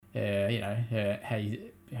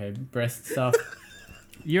her breast stuff.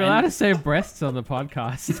 You're allowed to say breasts on the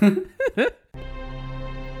podcast.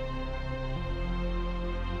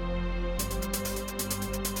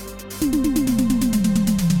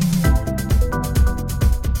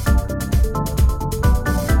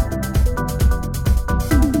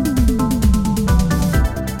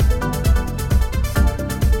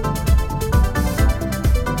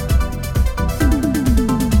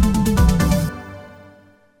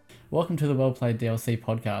 Welcome to the Well Played DLC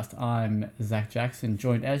podcast. I'm Zach Jackson,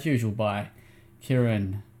 joined as usual by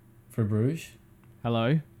Kieran Verbruge,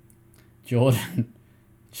 Hello. Jordan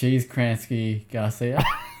Cheese Kransky Garcia,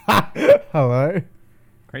 Hello.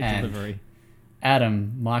 Great And- delivery.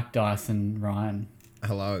 Adam Mike Dyson Ryan.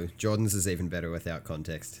 Hello. Jordan's is even better without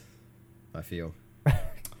context, I feel.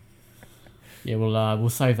 Yeah, we'll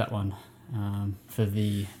save that one for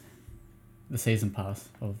the season pass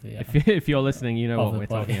of the. If you're listening, you know Of what the we're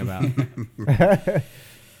talking about.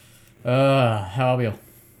 How are we all?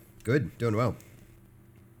 Good. Doing well.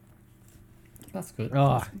 That's good.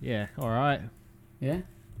 Oh, yeah. All right. Yeah.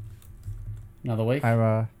 Another week.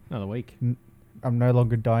 I'm Another week. no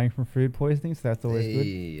longer dying from food poisoning, so that's always good.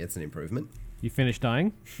 Hey, it's an improvement. You finished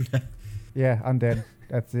dying? Yeah, I'm dead.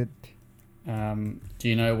 That's it. Do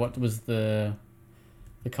you know what was the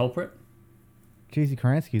culprit? Cheesy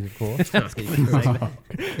Kranskis, of course.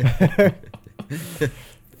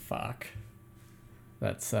 Fuck.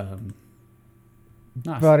 That's nice.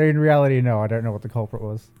 But in reality, no, I don't know what the culprit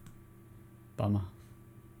was. Bummer.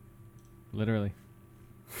 Literally.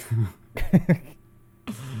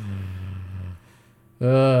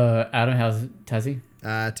 Adam, how's Tassie?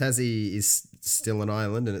 Tassie is still an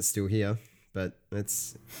island and it's still here, but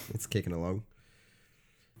it's kicking along.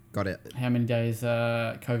 Got it. How many days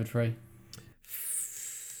COVID free?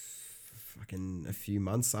 Fucking a few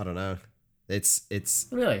months. I don't know. It's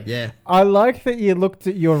Really? yeah. I like that you looked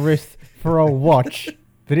at your wrist for a watch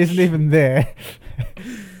that isn't even there.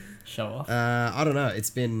 Show off. I don't know. It's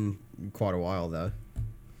been quite a while though.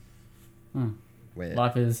 Where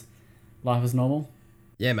Life is normal.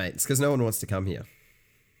 yeah, mate. It's because no one wants to come here.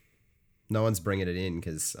 No one's bringing it in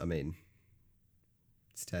because I mean,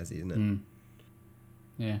 it's Tassie, isn't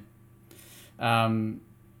it? Yeah.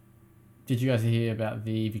 Did you guys hear about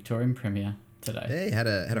the Victorian premiere today? Yeah, he had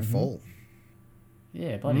a fall.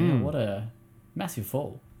 Yeah, bloody hell, what a massive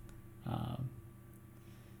fall.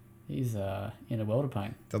 He's in a world of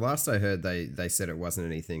pain. The last I heard, they said it wasn't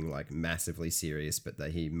anything like massively serious, but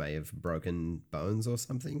that he may have broken bones or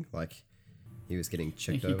something. Like he was getting I think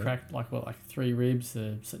checked he over. cracked like 3 ribs,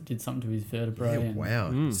 did something to his vertebrae. Yeah, and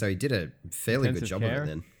wow. So he did a fairly good Intensive job care. of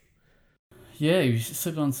it then. Yeah, he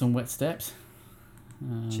slipped on some wet steps.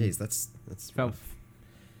 Jeez, that's Felt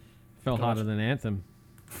harder than Anthem.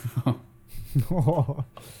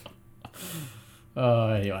 Oh,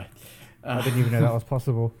 anyway. I didn't even know that was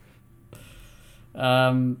possible.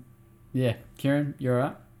 Yeah, Kieran, you're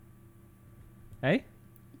alright? Hey?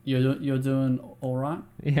 You're doing alright?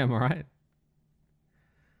 Yeah, I'm all right.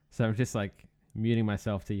 So I'm just like muting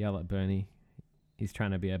myself to yell at Bernie. He's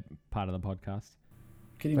trying to be a part of the podcast.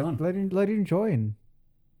 Get him on. Let him join.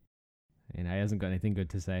 You know, he hasn't got anything good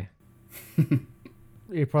to say.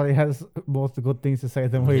 He probably has more good things to say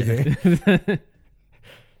than we do.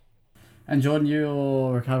 And Jordan,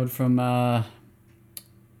 you're recovered from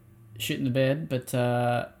shit in the bed, but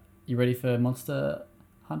you ready for Monster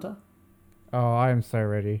Hunter? Oh, I am so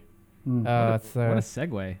ready. What a So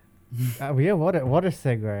segue. yeah, what a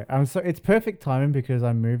segue. So it's perfect timing because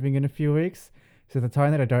I'm moving in a few weeks. So the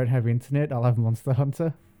time that I don't have internet, I'll have Monster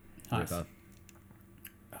Hunter. Nice. Ripper.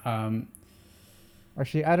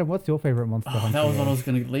 Actually, Adam, what's your favorite Monster Hunter? That was what I game? was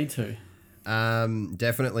going to lead to.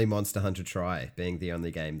 Definitely Monster Hunter Tri being the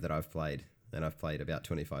only game that I've played, and I've played about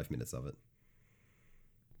 25 minutes of it.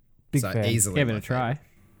 Big so fan. easily Give it my a try.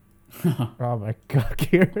 Oh my god,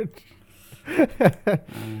 Kieran.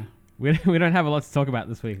 We don't have a lot to talk about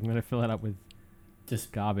this week. I'm going to fill it up with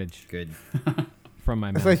Just garbage Good. from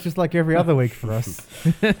my So mouth. it's just like every other week for us.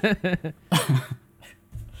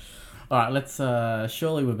 all right. Let's.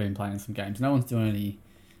 Surely we've been playing some games. No one's doing any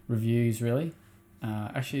reviews really.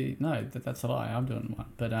 Actually, no. That's a lie. I'm doing one.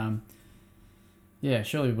 But yeah.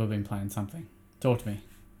 Surely we've been playing something. Talk to me.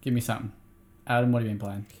 Give me something. Adam, what have you been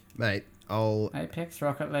playing? Mate, I'll... Apex,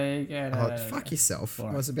 Rocket League. Oh, fuck yourself. All I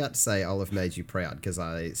right. was about to say I'll have made you proud because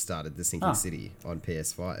I started The Sinking City on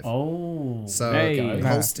PS5. Oh. So Hey.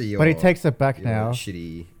 holster your, But he takes it back your now.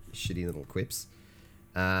 shitty little quips.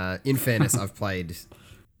 In fairness, I've played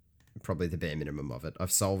probably the bare minimum of it.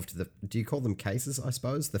 I've solved do you call them cases, I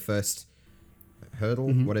suppose? The first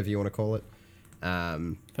hurdle, whatever you want to call it.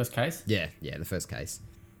 First case. Yeah, the first case.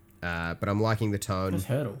 But I'm liking the tone. Just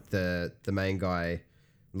hurdle. The main guy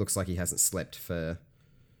looks like he hasn't slept for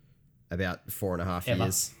about 4.5 Ever.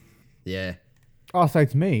 years. Yeah. Oh, so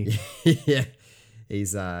it's me. Yeah.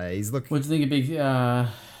 He's looking. What do you think of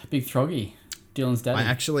Big Throggy, Dylan's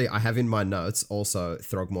daddy? I have in my notes also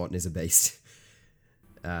Throgmorton is a beast.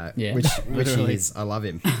 Yeah. Which he Literally. is. I love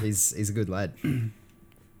him. He's a good lad.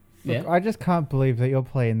 Yeah. I just can't believe that you're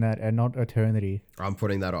playing that and not Eternity. I'm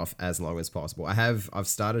putting that off as long as possible. I've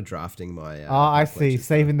started drafting my. I Black see. Legends.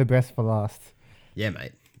 Saving the best for last. Yeah,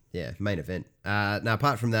 mate. Yeah, main event. Now,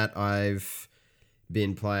 apart from that, I've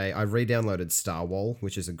been playing. I re-downloaded Star Wall,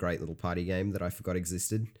 which is a great little party game that I forgot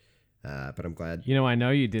existed. But I'm glad. You know, I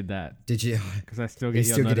know you did that Did you? because I still You're get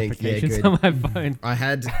your still getting- yeah, notifications good. on my phone.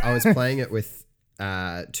 I was playing it with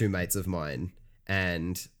two mates of mine,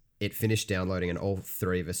 and it finished downloading, and all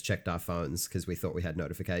three of us checked our phones because we thought we had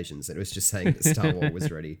notifications, and it was just saying that Star Wars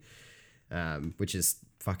was ready, which is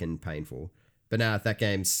fucking painful. But now that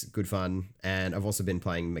game's good fun, and I've also been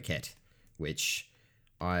playing Maquette, which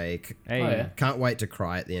I Hey, Oh, yeah. can't wait to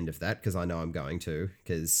cry at the end of that because I know I'm going to,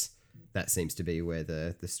 because that seems to be where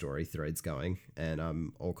the story thread's going, and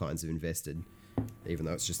I'm all kinds of invested, even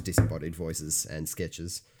though it's just disembodied voices and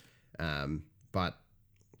sketches. But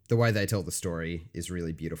the way they tell the story is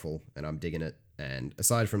really beautiful, and I'm digging it. And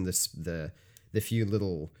aside from this, the few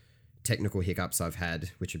little technical hiccups I've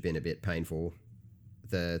had, which have been a bit painful,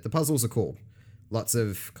 the puzzles are cool. Lots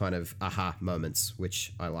of kind of aha moments,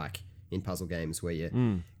 which I like in puzzle games, where you're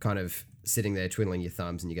kind of sitting there twiddling your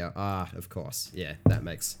thumbs and you go, of course. Yeah, that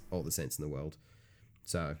makes all the sense in the world.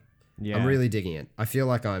 So yeah. I'm really digging it. I feel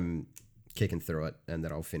like I'm kicking through it and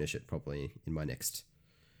that I'll finish it probably in my next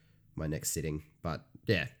sitting. But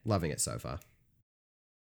yeah, loving it so far.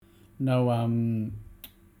 No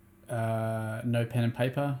no pen and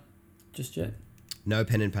paper just yet. No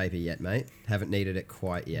pen and paper yet, mate. Haven't needed it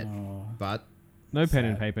quite yet. Oh, But No pen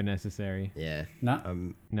and Sad. paper necessary. yeah,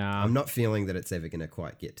 no. Nah. I'm not feeling that it's ever going to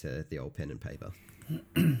quite get to the old pen and paper.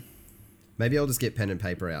 Maybe I'll just get pen and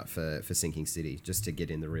paper out for Sinking City, just to get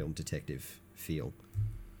in the real detective feel.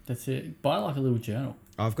 That's it. Buy like a little journal.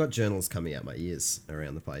 I've got journals coming out my ears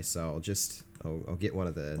around the place, so I'll get one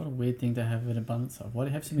of What the. a weird thing to have an abundance of. Why do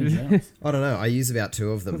you have so many journals? I don't know. I use about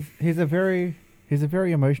 2 of them. He's a very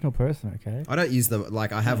emotional person. Okay. I don't use them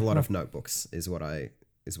like I have a lot of notebooks. Is what I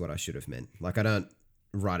should have meant. Like I don't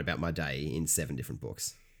write about my day in 7 different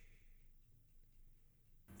books.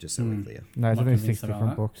 Just so we're clear. No, it's Not only 6 convinced about different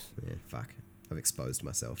that. books. Yeah, fuck. I've exposed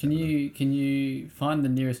myself. Can haven't I? you find the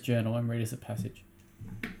nearest journal and read us a passage?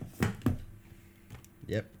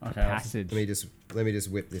 Yep. Okay. Passage. Let me just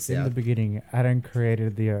whip this In the out. beginning, Adam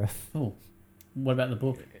created the earth. Oh, what about the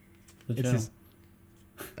book? The It's journal. his,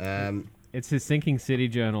 Um, it's his Sinking City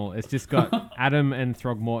journal. It's just got Adam and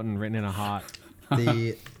Throgmorton written in a heart.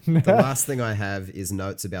 the last thing I have is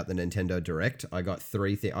notes about the Nintendo Direct. I got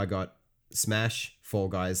 3 things. I got Smash, Fall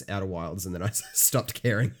Guys, Outer Wilds, and then I stopped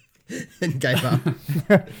caring and gave up.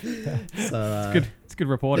 So Good. It's good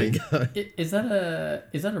there reporting. you go. Is that a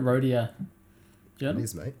Rhodia It journal?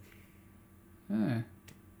 is, mate. Yeah.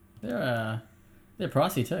 They're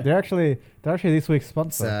pricey too. They're actually this week's It's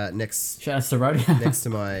sponsor. next Shout out to Rhodia.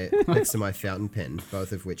 next to my fountain pen,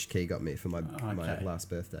 both of which Key got me for my Okay. last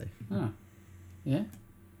birthday. Oh, yeah.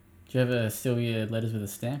 Do you ever steal your letters with a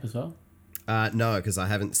stamp as well? No, because I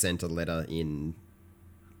haven't sent a letter in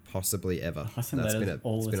possibly ever. I send That's letters been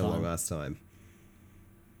all it's the been a time. long ass time.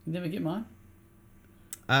 You never get mine?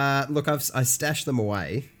 Look, I stashed them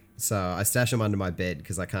away, so I stash them under my bed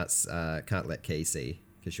because I can't let Key see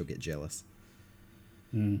because she'll get jealous.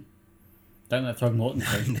 Don't let Throgmorton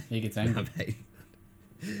see. He gets angry. Mate.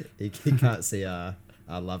 He can't see our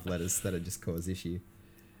love letters that'll just cause issue.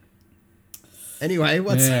 Anyway,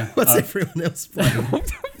 what's Yeah, everyone else playing?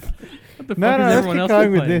 What the No, fuck no, is let's everyone keep else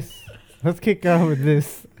going with playing? this. Let's keep going with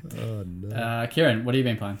this. Oh no! Kieran, what have you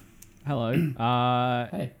been playing? Hello.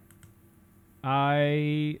 Hey.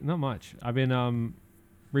 I not much. I've been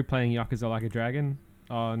replaying Yakuza Like a Dragon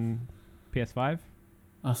on PS5.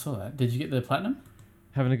 I saw that. Did you get the platinum?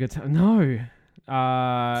 Having a good time.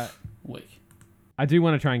 No. Weak. I do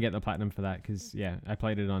want to try and get the platinum for that because yeah, I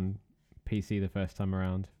played it on PC the first time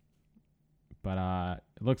around, but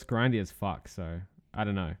it looks grindy as fuck. So I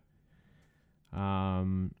don't know.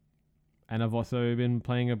 And I've also been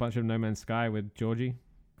playing a bunch of No Man's Sky with Georgie.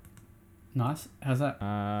 Nice. How's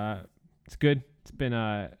that? It's good.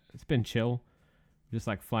 It's been chill, just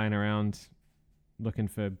like flying around, looking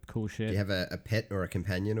for cool shit. Do you have a pet or a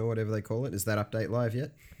companion or whatever they call it? Is that update live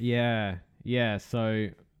yet? Yeah. So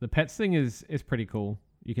the pets thing is pretty cool.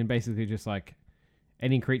 You can basically just like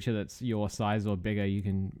any creature that's your size or bigger, you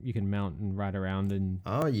can mount and ride around and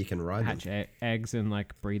Oh, you can ride hatch them. eggs and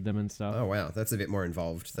like breed them and stuff. Oh wow, that's a bit more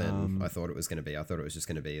involved than I thought it was going to be. I thought it was just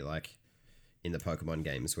going to be like in the Pokemon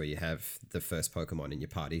games where you have the first Pokemon in your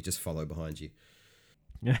party just follow behind you.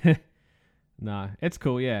 Nah, it's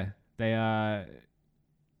cool. Yeah, they are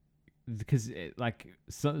because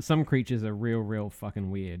some creatures are real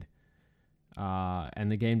fucking weird,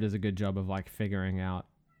 and the game does a good job of like figuring out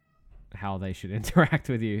how they should interact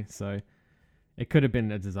with you. So it could have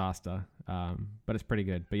been a disaster, but it's pretty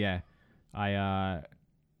good. But yeah, I'd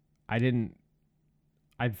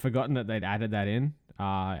forgotten that they'd added that in,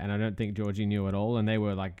 and I don't think Georgie knew at all. And they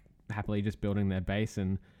were like happily just building their base,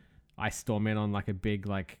 and I storm in on like a big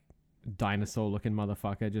like dinosaur looking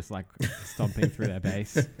motherfucker just like stomping through their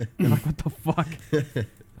base. They're like, what the fuck?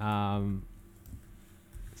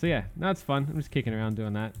 So yeah, no, it's fun. I'm just kicking around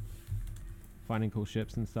doing that, finding cool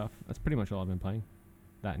ships and stuff. That's pretty much all I've been playing.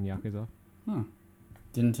 That and Yakuza. Huh.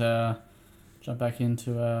 Didn't jump back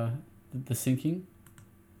into the sinking?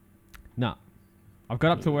 No. I've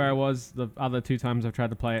got up to where I was the other 2 times I've tried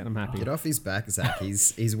to play it, and I'm happy. Get off his back, Zach.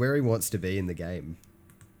 He's where he wants to be in the game.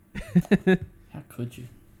 How could you?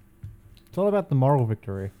 It's all about the moral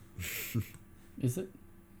victory. Is it?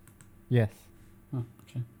 Yes. Oh,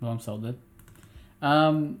 okay. Well, I'm sold then.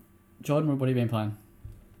 Jordan, what have you been playing?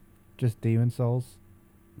 Just Demon Souls.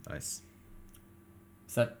 Nice.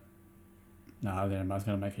 Is that... No, then I was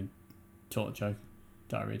going to make a toilet joke.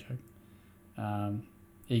 Diarrhea joke.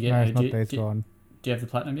 You get, No, it's do, not Days do, Gone. do you have the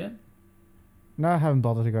platinum yet? No, I haven't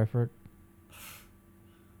bothered to go for it.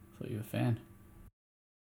 Thought you were a fan.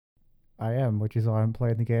 I am, which is why I'm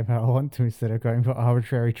playing the game how I want to instead of going for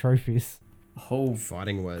arbitrary trophies. Oh,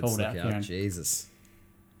 Fighting words. Called Look out, out, Kieran. Jesus.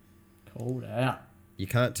 called out. You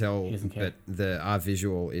can't tell, He doesn't care. but our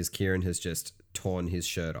visual is Kieran has just torn his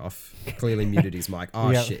shirt off, clearly muted his mic. Oh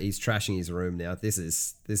Yep. shit, he's trashing his room now. This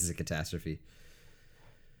is a catastrophe.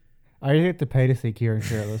 I didn't get to pay to see Kieran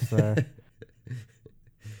shirtless, so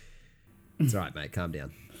It's alright, mate. Calm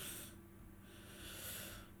down.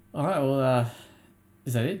 All right. Well,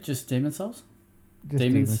 is that it? Just Demon Souls? just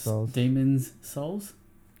Demon Souls. Demons Souls.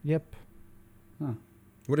 Yep.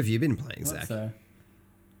 What have you been playing, Right, Zach?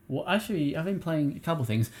 well, actually, I've been playing a couple of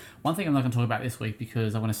things. One thing I'm not going to talk about this week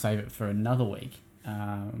because I want to save it for another week.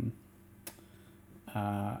 Actually,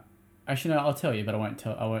 no, I'll tell you, but I won't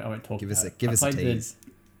tell. I won't talk. Give about us a it. give I us a played tease.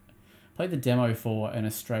 Played the demo for an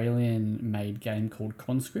Australian-made game called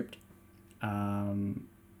Conscript.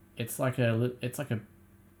 It's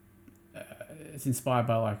inspired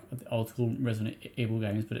by like old school Resident Evil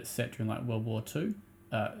games, but it's set during like World War Two,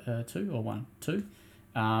 2.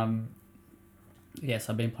 Yes,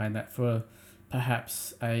 I've been playing that for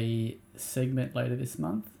perhaps a segment later this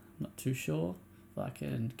month. I'm not too sure if I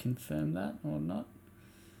can confirm that or not.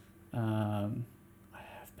 I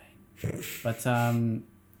have been, but I've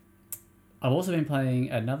also been playing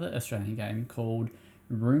another Australian game called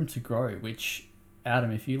Room to Grow, which,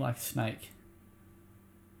 Adam, if you like Snake,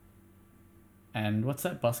 and what's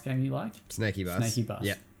that bus game you liked? Snaky Bus. Snaky Bus.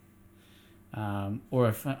 Yeah. Or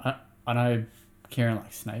if I know Kieran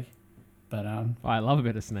likes Snake, but I love a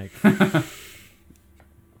bit of Snake.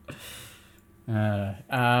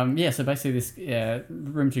 yeah. So basically, this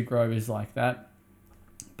Room to Grow is like that,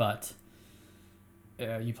 but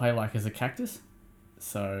you play like as a cactus,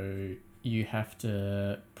 so you have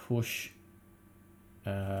to push.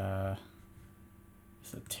 It's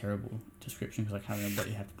a terrible description because I can't remember what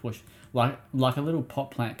you have to push. Like a little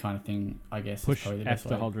pot plant kind of thing, I guess. Push is probably the F best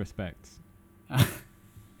to way. hold respect. So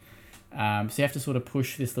you have to sort of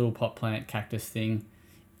push this little pot plant cactus thing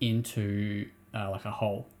into like a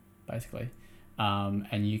hole, basically,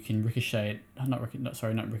 and you can ricochet it. Not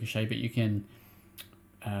ricochet, but you can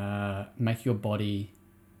make your body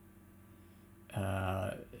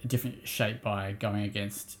a different shape by going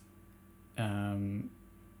against.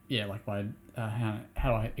 Like by how do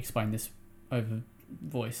I explain this over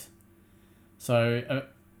voice? So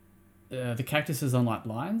the cactus is on like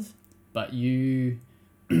lines, but you.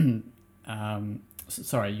 Your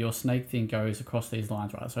snake thing goes across these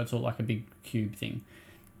lines, right? So it's all like a big cube thing,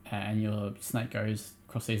 and your snake goes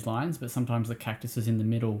across these lines, but sometimes the cactus is in the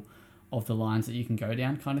middle of the lines that you can go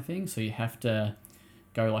down, kind of thing. So you have to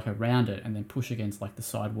go like around it and then push against like the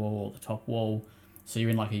side wall or the top wall. So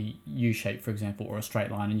you're in like a U shape, for example, or a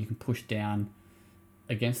straight line, and you can push down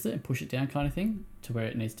against it and push it down, kind of thing, to where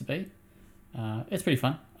it needs to be. It's pretty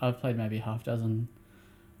fun. I've played maybe half dozen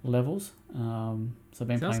levels. So I've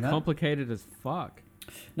been Sounds playing that. complicated as fuck.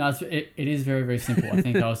 No, it is very, very simple. I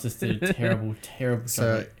think I was just a terrible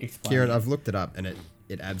So, job at explaining. Kieran, it. I've looked it up and it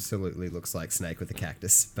absolutely looks like Snake with a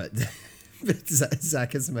cactus, but But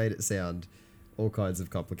Zach has made it sound all kinds of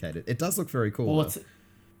complicated. It does look very cool. Well, though.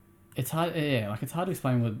 it's hard. Yeah, like it's hard to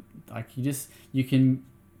explain. With like you can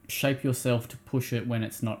shape yourself to push it when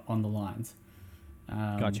it's not on the lines.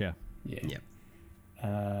 Gotcha. Yeah.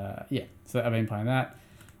 Yeah. Yeah. So I've been playing that,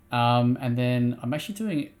 and then I'm actually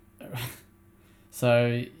doing.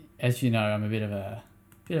 So as you know, I'm a bit of a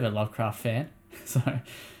Lovecraft fan. So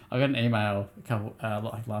I got an email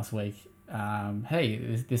like last week.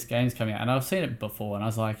 Hey, this game's coming out, and I've seen it before, and I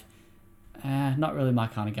was like, not really my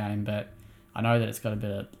kind of game, but I know that it's got a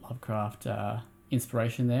bit of Lovecraft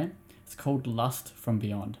inspiration there. It's called Lust from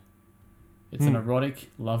Beyond. It's an erotic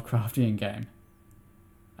Lovecraftian game.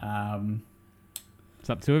 It's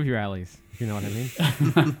up two of your alleys, if you know what I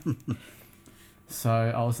mean. So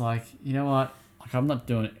I was like, you know what? Like, I'm not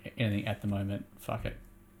doing anything at the moment. Fuck it.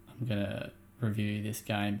 I'm gonna review this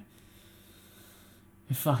game.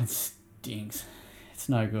 It fucking stinks. It's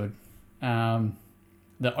no good.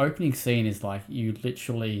 The opening scene is like you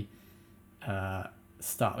literally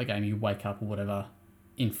start the game, you wake up or whatever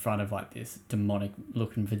in front of like this demonic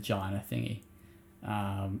looking vagina thingy.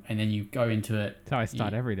 And then you go into it. That's how I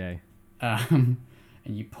start every day.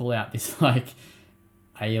 And you pull out this like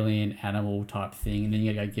alien animal type thing, and then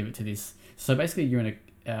you gotta go give it to this. So basically, you're in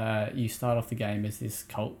you start off the game as this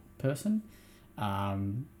cult person,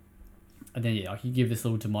 and then like you give this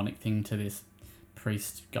little demonic thing to this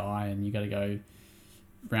priest guy, and you gotta go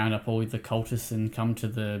round up all the cultists and come to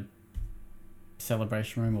the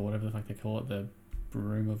celebration room or whatever the fuck they call it, the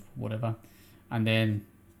room of whatever, and then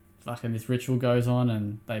fucking this ritual goes on,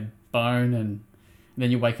 and they bone, and then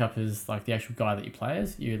you wake up as like the actual guy that you play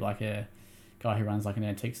as. You're like a guy who runs like an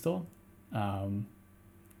antique store, and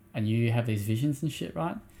you have these visions and shit,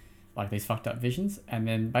 right? Like these fucked up visions, and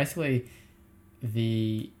then basically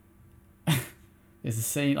there's a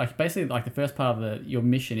scene like basically like the first part of your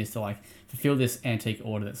mission is to like fulfill this antique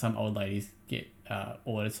order that some old ladies get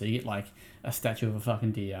ordered. So you get like a statue of a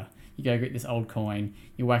fucking deer. You go get this old coin.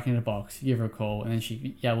 You whack it in a box. You give her a call, and then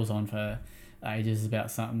she yabbles on for ages about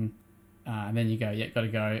something. And then you go, yeah, gotta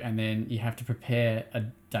go, and then you have to prepare a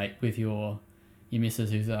date with your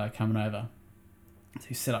missus who's coming over. So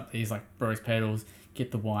you set up these like rose petals,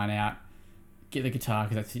 get the wine out, get the guitar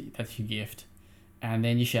because that's your gift, and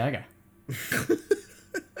then you shag her.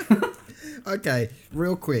 Okay,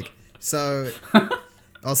 real quick. So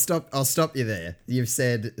I'll stop you there. You've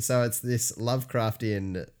said so it's this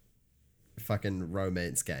Lovecraftian fucking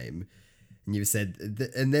romance game, and you've said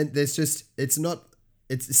and then there's just it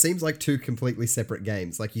seems like two completely separate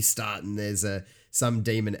games. Like you start and there's some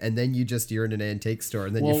demon, and then you're in an antique store,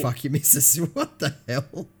 and then you fuck your missus. What the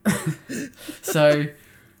hell? So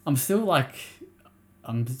I'm still in like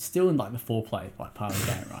the foreplay like part of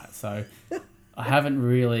the game, right? So I haven't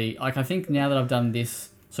really like I think now that I've done this.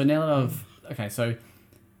 So now that so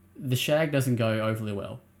the shag doesn't go overly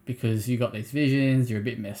well because you got these visions. You're a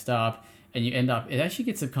bit messed up, and you end up. It actually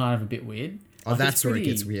gets a bit weird. Oh, that's where it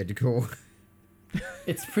gets weird. Cool.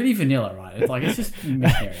 It's pretty vanilla, right? It's like it's just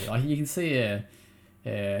missionary. Like you can see her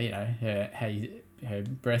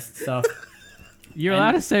breast stuff. You're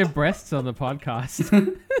allowed to say breasts on the podcast.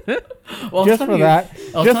 Well, just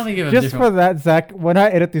for that, Zach. When I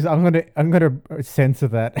edit this, I'm gonna censor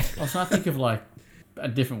that. I was trying to think of like a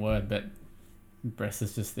different word, but breast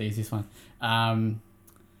is just the easiest one.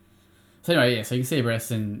 So anyway, yeah. So you can see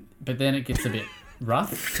breasts, but then it gets a bit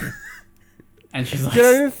rough. And she's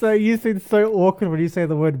like, you seem so awkward when you say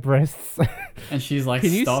the word breasts. And she's like,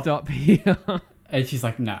 can you stop here? And she's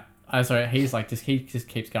like, nah. Sorry, he's like, he just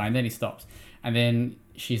keeps going. Then he stops. And then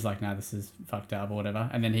she's like, nah, this is fucked up or whatever.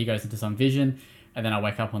 And then he goes into some vision. And then I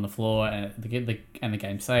wake up on the floor and the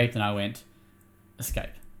game's saved. And I went,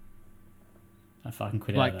 escape. I fucking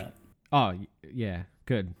quit out of that. Oh, yeah,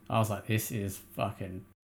 good. I was like, this is fucking...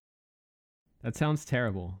 That sounds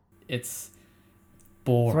terrible. It's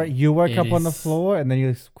boring. So, right, you woke up on the floor and then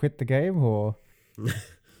you quit the game, or?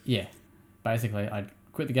 Yeah, basically, I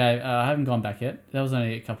quit the game. I haven't gone back yet. That was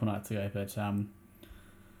only a couple nights ago, but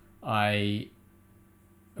I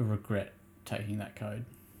regret taking that code.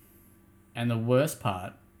 And the worst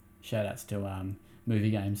part, shout outs to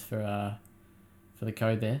Movie Games for the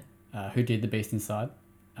code there, who did The Beast Inside.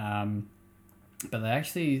 But they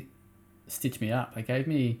actually stitched me up. They gave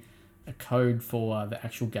me a code for the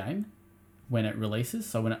actual game when it releases,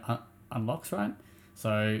 so when it unlocks, right?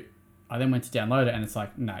 So I then went to download it, and it's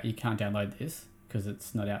like, no, you can't download this because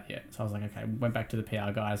it's not out yet. So I was like, okay, went back to the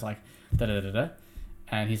PR guy, like, da-da-da-da-da,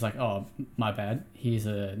 and he's like, oh, my bad, here's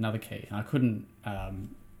another key. And I couldn't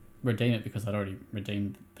redeem it because I'd already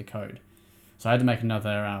redeemed the code. So I had to make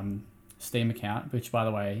another Steam account, which, by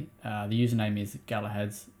the way, the username is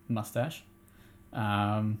Galahad's Mustache,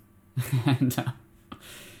 And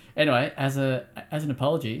anyway, as an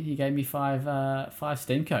apology, he gave me five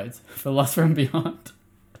Steam codes for Lost from Beyond.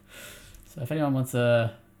 So if anyone wants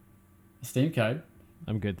a Steam code,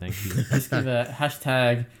 I'm good, thank you. just give a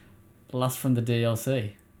hashtag Lust from the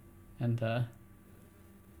DLC, and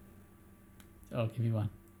I'll give you one.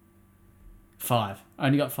 5. I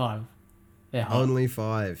only got 5. They're hot. Only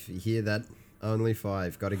 5. You hear that? Only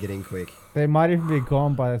 5. Got to get in quick. They might even be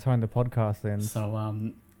gone by the time the podcast ends.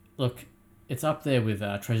 So look, it's up there with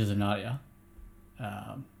Treasures of Narnia.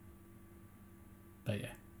 But yeah,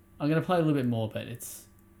 I'm gonna play a little bit more, but it's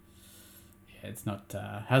not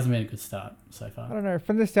hasn't been a good start so I far. don't know.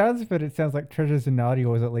 From the sounds of it, it sounds like Treasures in Narnia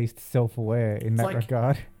was at least self-aware in that like-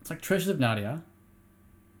 regard. It's like Treasures of Narnia,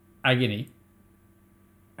 Agony,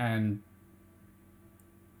 and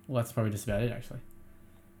well, that's probably just about it actually.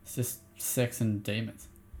 It's just sex and demons.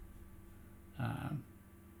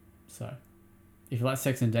 So if you like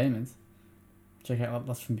sex and demons, check out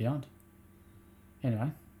Lost from Beyond.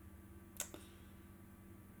 Anyway,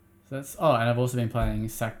 so that's and I've also been playing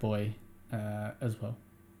Sackboy as well.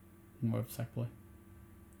 More of Sackboy.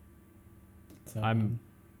 So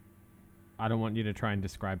I don't want you to try and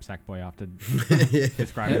describe Sackboy after Yeah.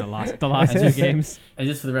 describing the last two games. and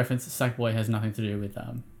just for the reference, Sackboy has nothing to do with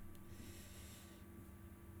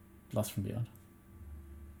Lost from Beyond.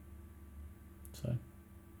 So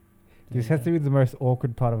This has to be the most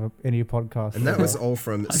awkward part of any podcast. And that ever. was all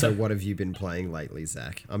from, so what have you been playing lately,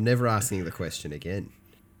 Zach? I'm never asking the question again.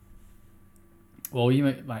 well,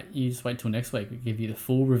 you just wait till next week. We give you the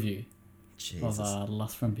full review Jesus. of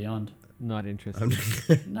Lust from Beyond. Not interested.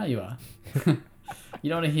 I'm- No, you are. You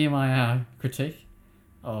don't want to hear my critique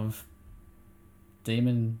of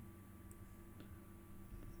Demon,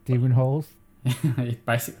 Demon Holes.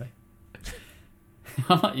 basically.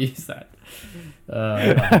 I might use that.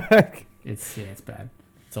 It's bad.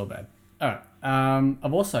 It's all bad. All right.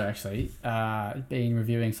 I've also actually been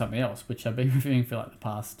reviewing something else, which I've been reviewing for like the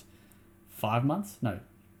past 5 months. No,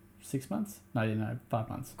 6 months. No, 5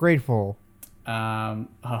 months. Grateful. Shout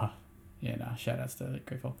outs to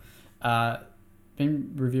Greedfall.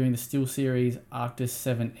 Been reviewing the SteelSeries Arctis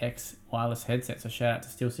 7X wireless headset, so shout out to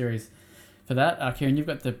SteelSeries for that. Kieran, you've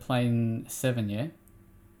got the Plane 7, yeah?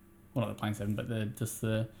 Well, not the Plane 7, but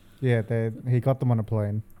the Yeah, he got them on a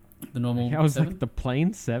plane. normal I was 7? like the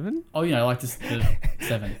Plane 7? Oh, like just the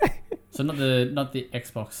 7. So not the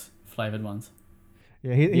Xbox flavored ones.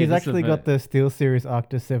 Yeah, he's this is actually a- got the SteelSeries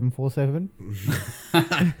Arctis 747.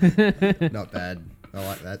 Not bad. I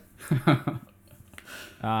like that.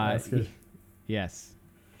 That's good. Yes.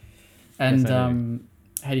 And Yes,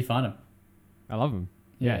 I how do you find them? I love them.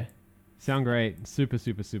 Yeah. Sound great. Super,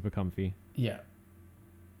 super, super comfy. Yeah.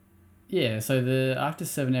 Yeah, so the Arctis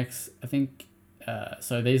 7X, I think,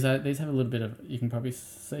 so these have a little bit of, you can probably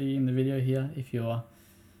see in the video here if you're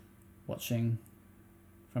watching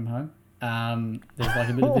from home. There's like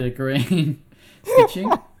a bit of green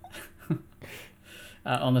stitching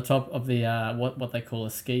on the top of the, what they call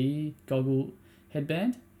a ski goggle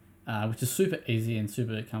headband, which is super easy and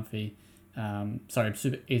super comfy.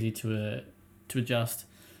 Super easy to adjust,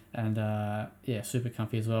 and super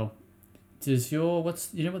comfy as well. Does you know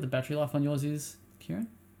what the battery life on yours is, Kieran?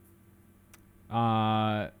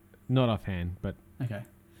 Not offhand, but Okay.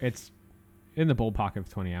 it's in the ballpark of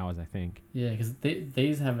 20 hours, I think. Yeah, because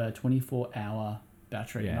these have a 24-hour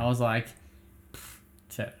battery, and Yeah. I was like,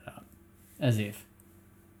 set it up, as if.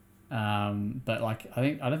 But like I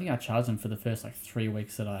don't think I charged them for the first like 3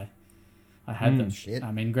 weeks that I had them. Shit.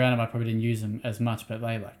 I mean, granted, I probably didn't use them as much, but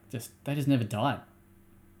they just never died.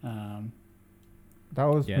 That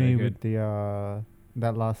was Yeah, me they're with the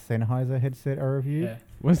that last Sennheiser headset I reviewed. Yeah.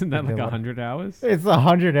 Wasn't that Okay, like what? 100 hours? It's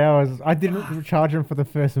 100 hours. I didn't charge them for the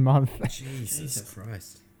first month. Jesus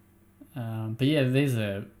Christ. But yeah, these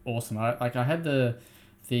are awesome. I had the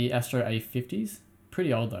Astro A50s,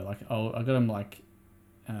 pretty old though. Like I got them like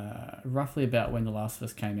roughly about when The Last of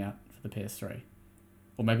Us came out for the PS3,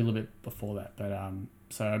 or maybe a little bit before that. But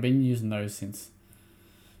so I've been using those since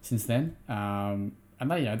then. And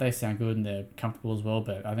they sound good and they're comfortable as well.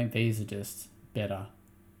 But I think these are just better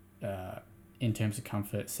in terms of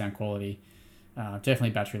comfort, sound quality,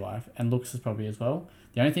 definitely battery life, and looks is probably as well.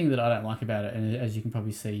 The only thing that I don't like about it, and as you can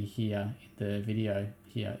probably see here in the video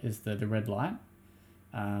here, is the red light.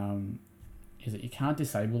 Is that you can't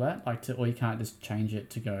disable that, or you can't just change it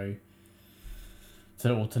to go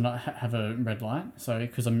to not have a red light. So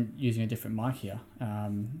because I'm using a different mic here.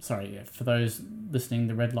 For those listening,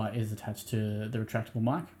 the red light is attached to the retractable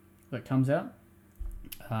mic that comes out.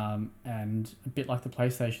 And a bit like the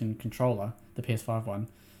PlayStation controller, the PS5 one,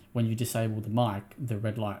 when you disable the mic, the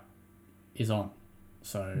red light is on.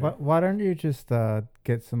 So Why don't you just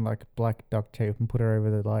get some like black duct tape and put it over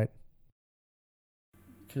the light?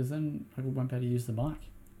 because then I won't be able to use the mic.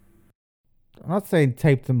 I'm not saying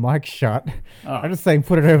tape the mic shut. Oh, I'm just saying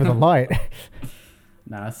put it over the light.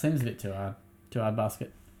 no, it seems a bit too hard. Too hard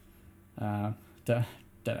basket. Don't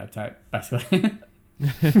have tape, basically.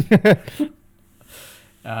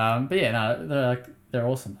 But yeah, no, they're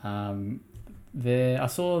awesome. I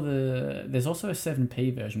saw there's also a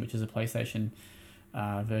 7P version, which is a PlayStation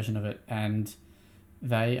version of it, and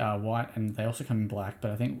they are white and they also come in black. But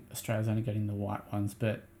I think Australia's only getting the white ones.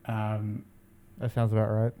 But That sounds about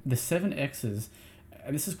right. the 7Xs,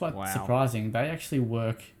 and this is quite Wow. surprising. They actually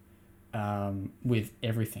work with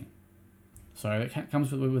everything. So it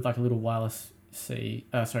comes with like a little USB-C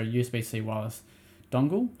wireless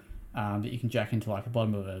dongle that you can jack into like the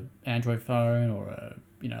bottom of an Android phone or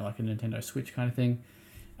like a Nintendo Switch kind of thing.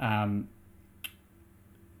 And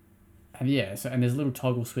there's a little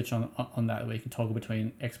toggle switch on that where you can toggle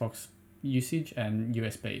between Xbox usage and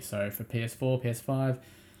USB. So for PS4, PS5,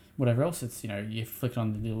 whatever else, it's you flick it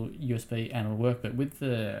on the little USB and it'll work. But with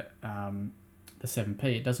the 7P,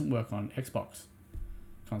 it doesn't work on Xbox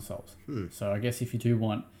consoles. So I guess if you do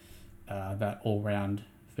want that all-round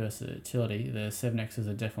versatility, the 7Xs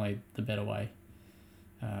are definitely the better way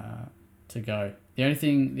to go. The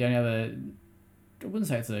only other, I wouldn't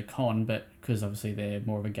say it's a con, but because obviously they're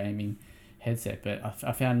more of a gaming headset, but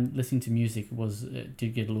I found listening to music it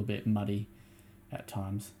did get a little bit muddy at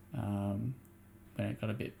times when it got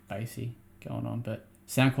a bit bassy going on, but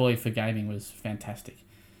sound quality for gaming was fantastic.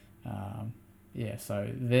 So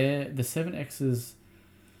the 7Xs,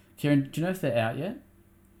 Kieran, do you know if they're out yet?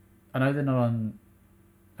 I know they're not on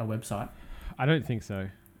a website. I don't think so.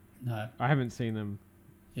 No. I haven't seen them.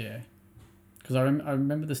 Yeah. Because I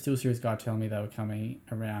remember the SteelSeries guy telling me they were coming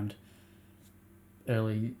around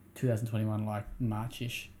early 2021, like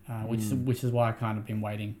March-ish, which is why I kind of been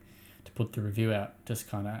waiting to put the review out, just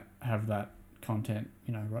kind of have that content,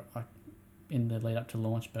 like in the lead up to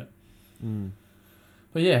launch. But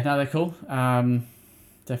yeah, no, they're cool.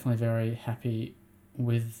 Definitely very happy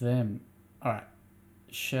with them. All right,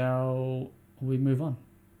 shall we move on?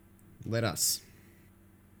 Let us.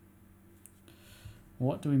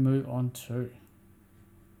 What do we move on to?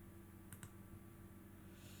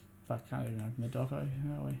 I can't even open the doco,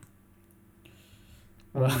 are we?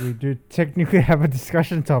 Well, we do technically have a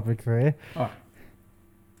discussion topic there. All right.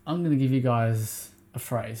 I'm going to give you guys a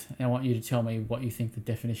phrase, and I want you to tell me what you think the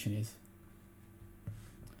definition is.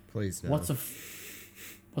 Please no. What's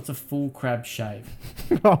a full crab shave?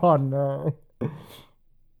 Oh no.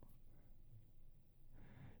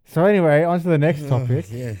 So anyway, on to the next topic.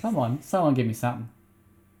 Yeah. Come on, someone give me something.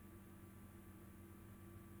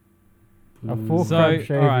 A full So, crab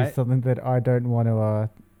shave alright. is something that I don't want to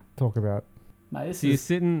talk about. Mate, this So you're is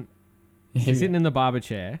sitting in the barber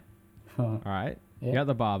chair. Huh. All right. Yeah. You're at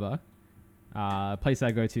the barber. Place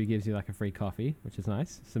I go to gives you like a free coffee, which is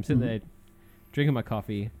nice. So I'm sitting there drinking my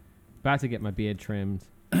coffee, about to get my beard trimmed.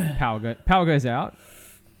 Power goes out,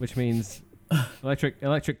 which means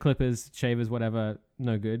electric clippers, shavers, whatever,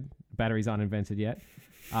 no good. Batteries aren't invented yet.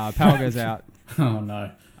 Power goes out. Oh no.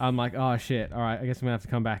 I'm like, oh shit. All right, I guess I'm gonna have to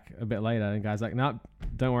come back a bit later. And the guy's like, nope,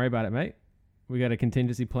 don't worry about it, mate. We got a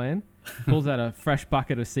contingency plan. Pulls out a fresh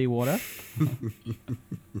bucket of seawater.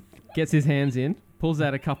 Gets his hands in. Pulls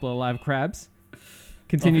out a couple of live crabs.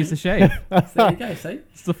 Continues to shave. So there you go, see?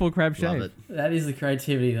 It's the full crab Love shave. it. That is the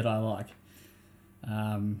creativity that I like.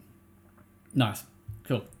 Nice.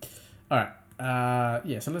 Cool. All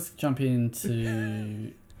right. So let's jump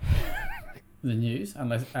into the news,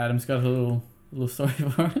 unless Adam's got a little story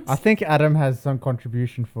for us. I think Adam has some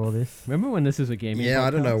contribution for this. Remember when this was a gaming Yeah, I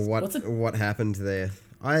don't know podcast? what happened there.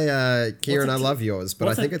 Kieran, I love yours, but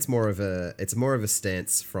I think it's more of a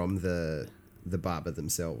stance from the barber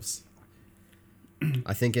themselves.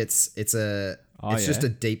 I think it's just a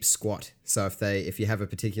deep squat. So if you have a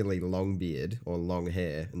particularly long beard or long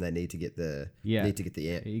hair and they need to get the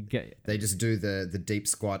they just do the deep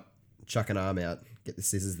squat, chuck an arm out, get the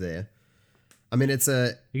scissors there. I mean,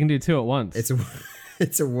 You can do two at once.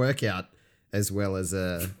 it's a workout as well as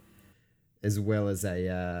a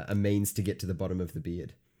means to get to the bottom of the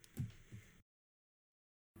beard.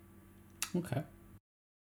 Okay.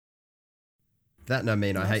 That, and I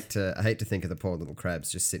mean, I hate to think of the poor little crabs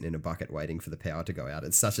just sitting in a bucket waiting for the power to go out.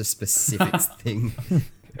 It's such a specific thing.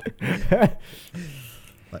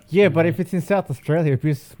 Yeah, but if it's in South Australia,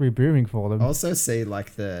 it'd be booming for them. I also see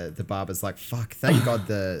like the barber's like, fuck, thank God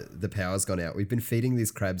the power's gone out. We've been feeding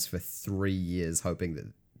these crabs for 3 years hoping that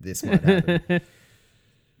this might happen.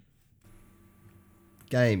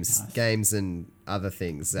 Games and other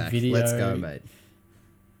things, Zach. Video. Let's go, mate.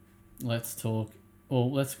 let's talk.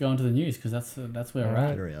 Well, let's go on to the news because that's where we're Get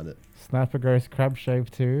Alright. around it. Sniper Ghost Crab Shave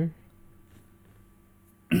 2.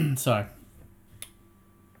 at. So,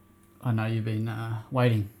 I know you've been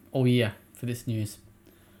waiting all year for this news.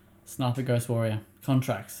 Sniper Ghost Warrior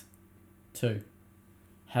Contracts 2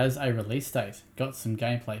 has a release date. Got some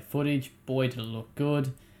gameplay footage. Boy, did it look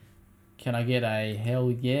good. Can I get a hell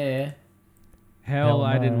yeah? Hell,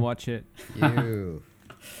 I no. didn't watch it. You.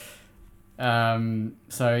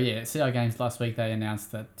 So yeah, CI Games last week they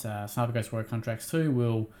announced that Sniper Ghost Warrior Contracts 2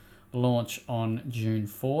 will launch on June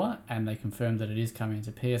 4, and they confirmed that it is coming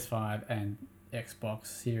to PS5 and Xbox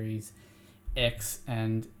Series X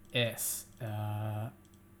and S.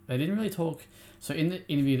 They didn't really talk. So in the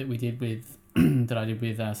interview that we did with that I did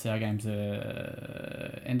with CI Games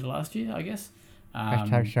end of last year, I guess.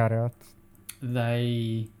 Hashtag shoutouts.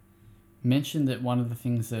 They mentioned that one of the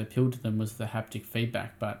things that appealed to them was the haptic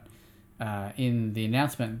feedback, but in the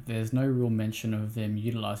announcement, there's no real mention of them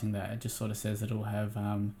utilizing that. It just sort of says that it'll have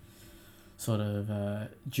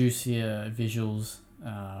juicier visuals,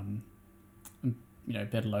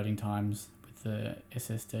 better loading times with the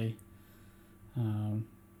SSD. And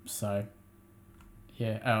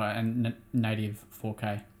native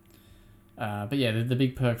 4K. But yeah, the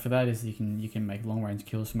big perk for that is you can make long range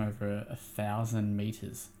kills from over 1,000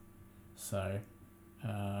 meters. So,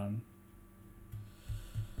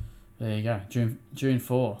 there you go. June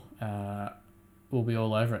 4. We'll be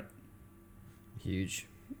all over it. Huge.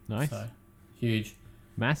 Nice. So, huge,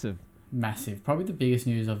 Massive. massive. Probably the biggest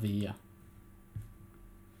news of the year.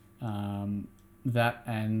 That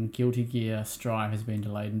and Guilty Gear Strive has been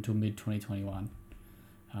delayed until mid 2021.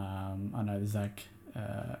 I know Zach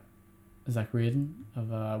Reardon of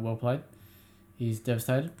Well Played. He's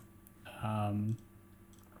devastated. I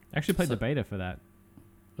actually played So- the beta for that.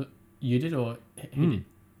 You did or he did?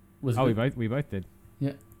 Was Oh, it we both did.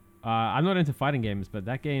 Yeah. I'm not into fighting games, but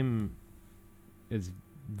that game is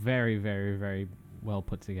very, very, very well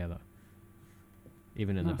put together.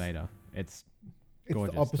 Even in Nice. the beta, it's It's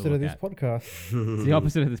gorgeous the to opposite look of this at. podcast. It's the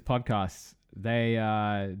opposite of this podcast. They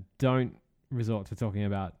don't resort to talking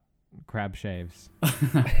about crab shaves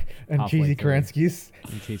And Halfway cheesy through. Kranskis.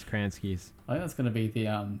 and cheese kranskis. I think that's going to be the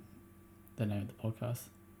name of the podcast.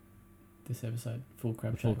 This episode, full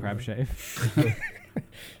crab Full shave. crab shave.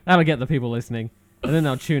 That'll get the people listening, and then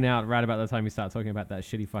they'll tune out right about the time you start talking about that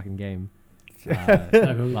shitty fucking game.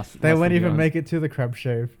 They won't even make it to the crab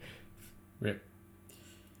shave. Rip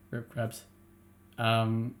crabs.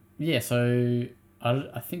 Yeah. So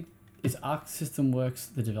I think is Arc System Works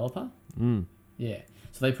the developer? Yeah.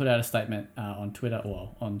 So they put out a statement on Twitter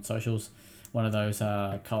or on socials, one of those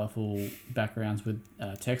colourful backgrounds with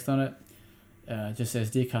text on it. Just says,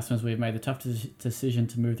 "Dear customers, we have made the tough decision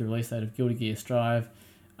to move the release date of Guilty Gear Strive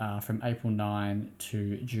from April 9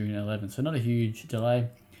 to June 11. So not a huge delay.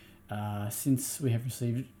 Since we have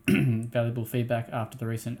received valuable feedback after the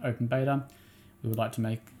recent open beta, we would like to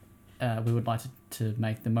make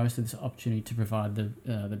the most of this opportunity to provide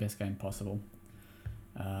the best game possible."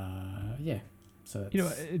 Yeah. So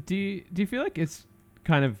that's, do you feel like it's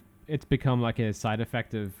become like a side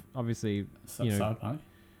effect of obviously Cyberpunk.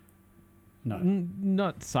 No.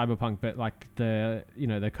 not Cyberpunk, but like the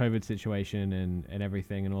the COVID situation and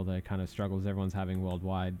everything and all the kind of struggles everyone's having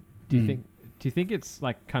worldwide. Do you think it's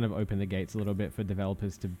like kind of opened the gates a little bit for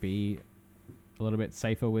developers to be a little bit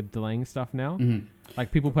safer with delaying stuff now? Mhm.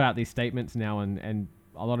 Like people put out these statements now and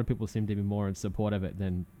a lot of people seem to be more in support of it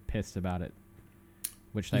than pissed about it,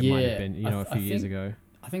 which they might have been a few years ago.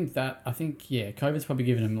 I think COVID's probably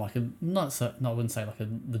given them like I wouldn't say like a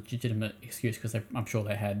legitimate excuse because I'm sure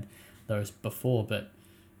they had those before, but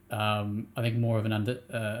I think more of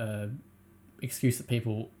an excuse that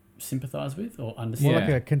people sympathize with or understand. More like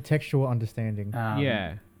a contextual understanding.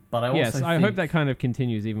 Yeah. But I also I think, hope that kind of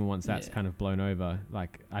continues even once that's Yeah. kind of blown over.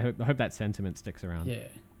 Like I hope that sentiment sticks around. Yeah,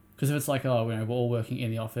 because if it's like, we're all working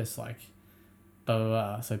in the office, like, blah, blah,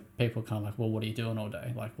 blah, so people are kind of like, well, what are you doing all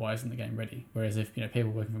day? Like, why isn't the game ready? Whereas if,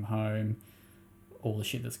 people working from home, all the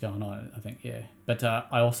shit that's going on, I think, yeah. But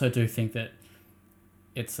I also do think that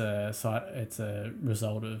it's a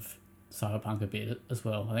result of Cyberpunk a bit as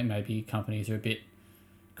well. I think maybe companies are a bit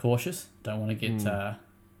cautious, don't want to get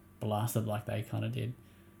blasted like they kind of did.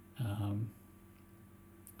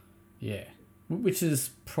 Yeah. Which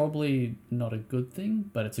is probably not a good thing,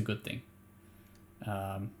 but it's a good thing.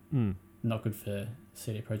 Not good for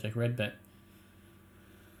CD Projekt Red,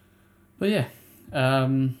 but yeah.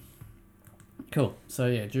 Cool. So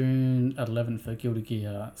yeah, June 11th for Guilty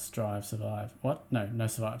Gear Strive Survive. What? No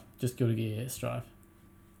Survive. Just Guilty Gear Strive.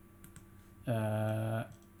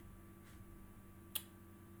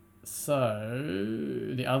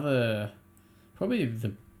 So the other, probably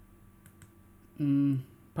the, the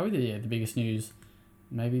biggest news,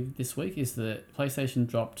 maybe this week, is that PlayStation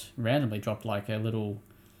randomly dropped like a little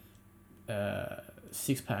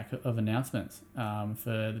 6-pack of announcements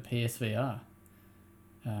for the PSVR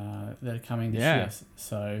that are coming this year.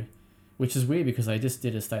 So, which is weird because they just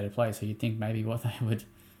did a state of play. So you'd think maybe what they would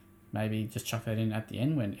maybe just chuck that in at the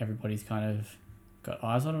end when everybody's kind of got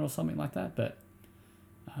eyes on it or something like that. But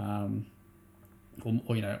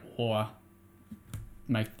or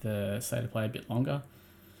make the state of play a bit longer.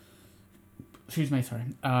 Excuse me, sorry.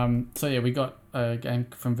 So yeah, we got a game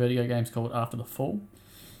from Vertigo Games called After the Fall,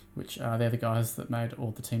 which they're the guys that made,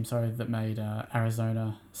 or the team, sorry, that made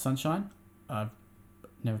Arizona Sunshine. I've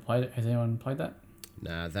never played it. Has anyone played that?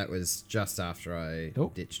 Nah, that was just after I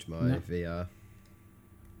ditched my VR.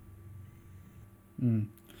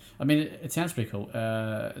 I mean, it sounds pretty cool.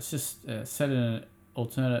 It's just set in an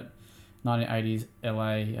alternate 1980s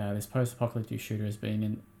LA. This post-apocalyptic shooter has been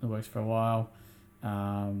in the works for a while.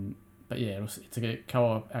 But yeah, it's a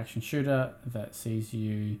co-op action shooter that sees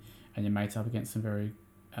you and your mates up against some very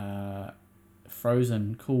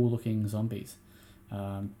frozen, cool-looking zombies.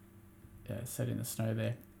 Set in the snow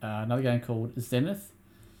there. Another game called Zenith,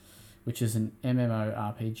 which is an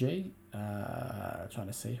MMORPG. Trying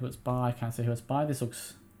to see who it's by. I can't see who it's by. This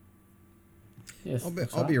looks... Yes,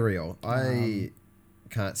 I'll be real. I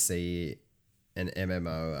can't see an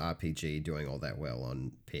MMORPG doing all that well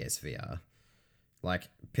on PSVR. Like,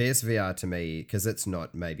 PSVR to me, because it's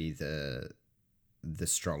not maybe the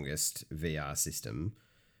strongest VR system,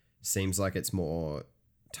 seems like it's more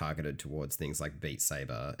targeted towards things like Beat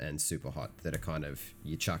Saber and Superhot that are kind of,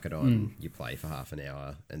 you chuck it on, you play for half an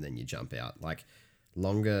hour, and then you jump out. Like,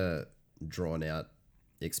 longer, drawn-out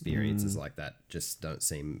experiences like that just don't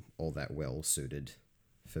seem all that well suited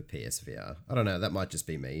for PSVR. I don't know, that might just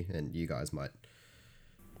be me, and you guys might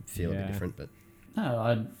feel a bit different, but...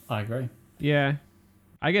 No, I agree. Yeah.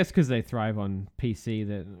 I guess because they thrive on PC,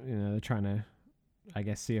 that they're trying to, I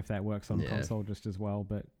guess, see if that works on console just as well.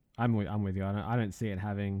 But I'm with you. I don't see it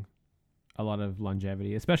having a lot of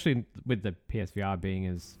longevity, especially with the PSVR being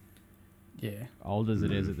as old as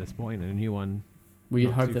it is at this point, and a new one.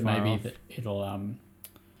 We'd hope that maybe that it'll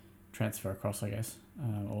transfer across, I guess,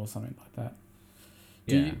 or something like that.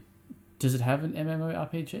 Does it have an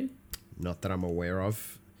MMORPG? Not that I'm aware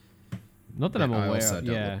of. Not that I'm aware of. I also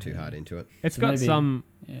don't look too hard into it. It's got some...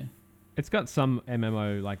 It's got some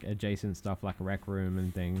MMO like adjacent stuff like Rec Room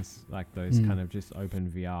and things like those kind of just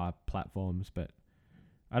open VR platforms, but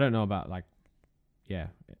I don't know about like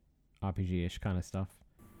RPG-ish kind of stuff.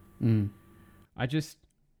 I just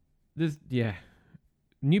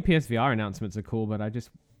new PSVR announcements are cool, but I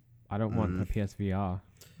don't want a PSVR.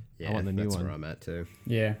 I want the new one. That's where I'm at too.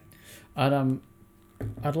 Yeah,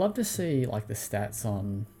 I'd love to see like the stats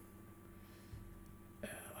on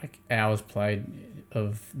like hours played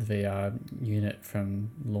of the VR unit from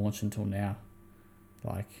launch until now,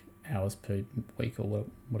 like hours per week or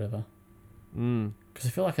whatever. Because I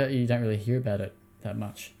feel like you don't really hear about it that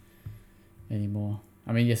much anymore.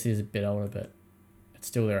 I mean, yes, it is a bit older, but it's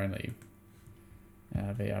still their only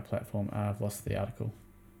VR platform. I've lost the article.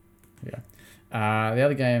 Yeah.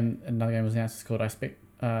 Another game was announced. It's called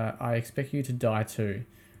I Expect You to Die Too,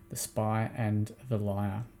 The Spy and the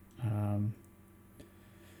Liar.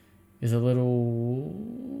 This is a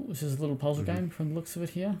little puzzle game from the looks of it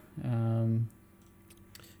here. I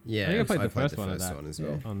think I played the first one as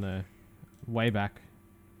well. On the way back.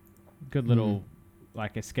 Good little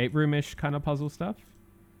like escape room-ish kind of puzzle stuff.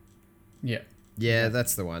 Yeah,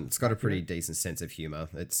 that's the one. It's got a pretty decent sense of humor.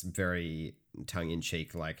 It's very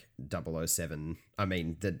tongue-in-cheek, like 007. I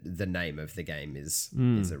mean, the name of the game is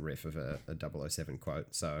a riff of a 007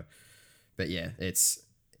 quote. So, but it's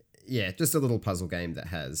just a little puzzle game that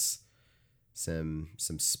has some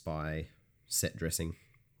spy set dressing.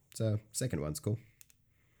 So, second one's cool.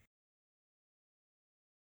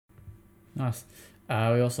 Nice.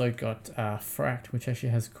 We also got Fract, which actually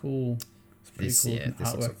has pretty cool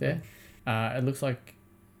artwork there. It looks like,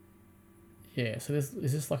 so is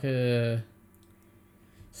this like a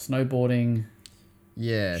snowboarding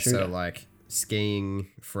shooter? So like skiing,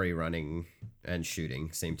 free running, and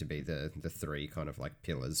shooting seem to be the three kind of like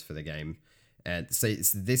pillars for the game. And so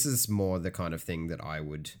this is more the kind of thing that I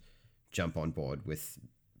would jump on board with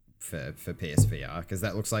for PSVR, because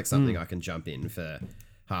that looks like something I can jump in for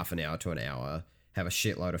half an hour to an hour, have a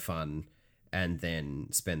shitload of fun, and then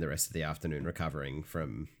spend the rest of the afternoon recovering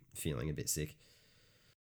from feeling a bit sick.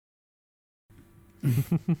 We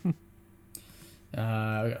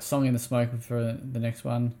got Song in the Smoke for the next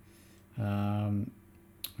one,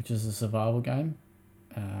 which is a survival game.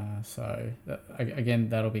 Again,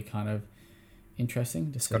 that'll be kind of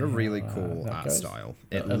interesting. It's got a really cool art style.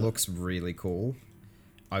 It looks really cool.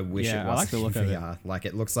 I wish it I like the wasn't look in of VR. Like,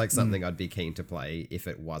 it looks like something I'd be keen to play if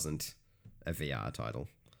it wasn't a VR title.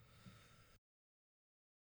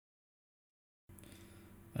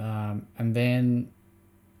 And then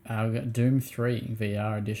we've got Doom 3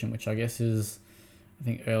 VR edition, which I guess is, I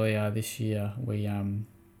think earlier this year we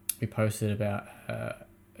posted about a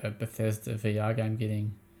Bethesda VR game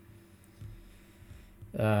getting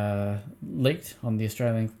leaked on the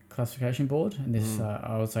Australian Classification Board, and this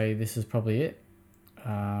I would say this is probably it.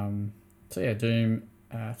 Doom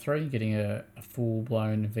 3 getting a full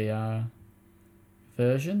blown VR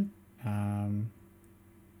version.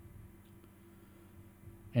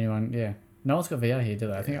 Anyone? Yeah, no one's got VR here, do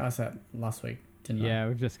they? I think I asked that last week, didn't I? Yeah,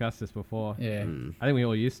 we've discussed this before. Yeah. I think we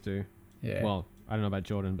all used to. Yeah. Well, I don't know about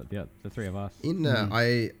Jordan, but the three of us.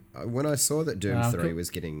 When I saw that Doom 3 cool. was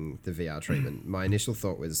getting the VR treatment, my initial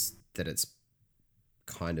thought was that it's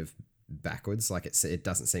kind of backwards. Like, it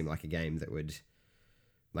doesn't seem like a game that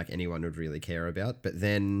anyone would really care about. But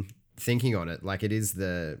then thinking on it, like, it is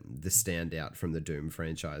the standout from the Doom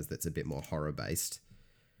franchise that's a bit more horror based,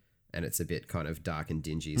 and it's a bit kind of dark and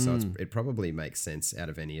dingy. So it probably makes sense out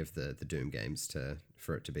of any of the Doom games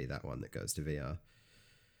for it to be that one that goes to VR.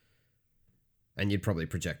 And you'd probably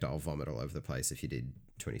projectile vomit all over the place if you did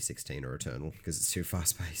 2016 or Eternal, because it's too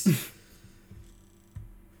fast paced.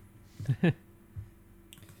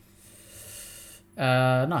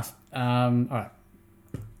 Nice. All right.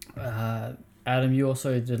 Adam, you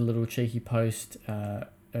also did a little cheeky post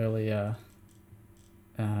earlier.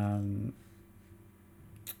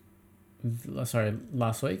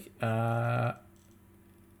 Last week. An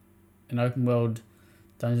open world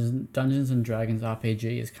Dungeons and Dragons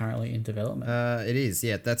RPG is currently in development. It is,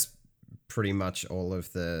 yeah. That's pretty much all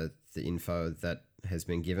of the info that has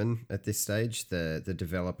been given at this stage. The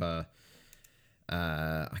developer,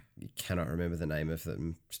 I cannot remember the name of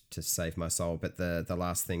them to save my soul, but the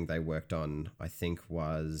last thing they worked on, I think,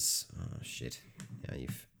 was Now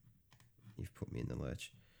you've put me in the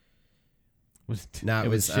lurch. It was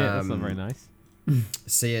shit. That's not very nice.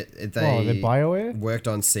 They BioWare worked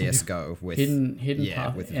on CS:GO with Hidden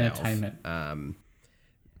Path with Entertainment. Valve.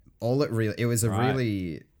 It was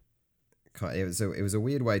a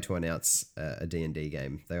weird way to announce a D&D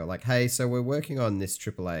game. They were like, hey, so we're working on this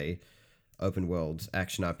AAA open world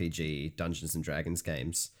action RPG Dungeons and Dragons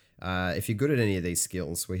games. If you're good at any of these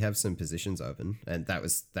skills, we have some positions open. And that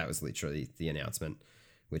was literally the announcement,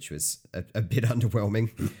 which was a bit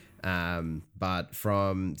underwhelming. But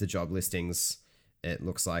from the job listings, it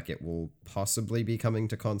looks like it will possibly be coming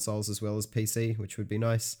to consoles as well as PC, which would be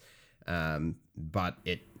nice. But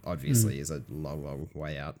it obviously is a long, long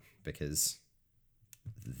way out because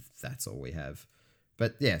that's all we have.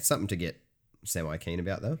 But yeah, something to get semi-keen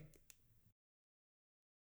about though.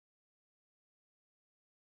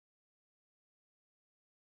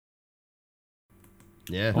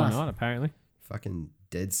 Yeah. Or not, apparently. Fucking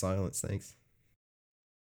dead silence, thanks.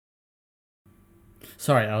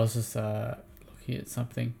 Sorry, I was just looking at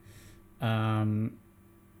something. Was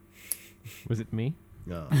it me?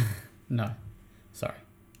 No. No, sorry.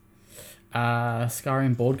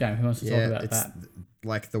 Skyrim board game. Who wants to talk about that?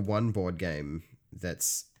 Like the one board game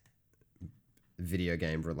that's video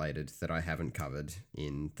game related that I haven't covered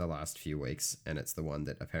in the last few weeks, and it's the one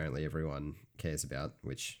that apparently everyone cares about,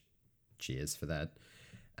 which cheers for that.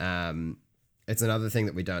 It's another thing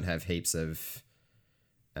that we don't have heaps of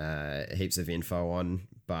info on,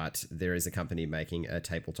 but there is a company making a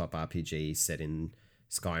tabletop RPG set in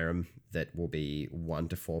Skyrim that will be 1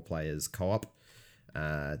 to 4 players co-op.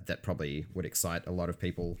 That probably would excite a lot of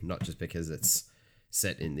people, not just because it's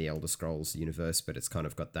set in the Elder Scrolls universe, but it's kind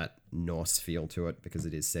of got that Norse feel to it because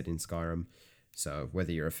it is set in Skyrim. So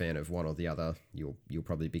whether you're a fan of one or the other, you'll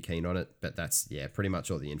probably be keen on it. But that's pretty much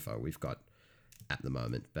all the info we've got at the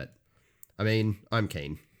moment. But I mean, I'm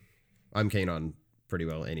keen. I'm keen on pretty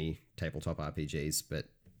well any tabletop RPGs, but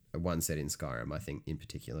one set in Skyrim, I think in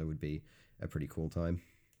particular, would be a pretty cool time.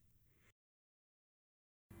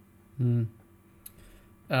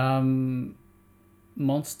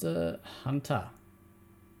 Monster Hunter.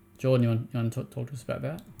 Jordan, you want to talk to us about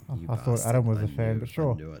that? I thought Adam was a fan, but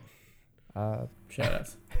sure. Shout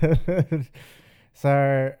outs.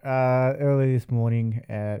 So early this morning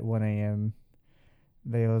at 1 a.m,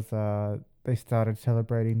 they started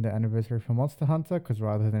celebrating the anniversary for Monster Hunter, because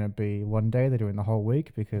rather than it be one day, they're doing the whole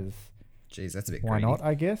week because. Jeez, that's a bit why greedy. not?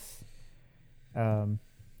 I guess.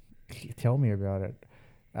 Tell me about it.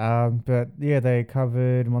 But yeah, they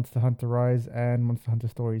covered Monster Hunter Rise and Monster Hunter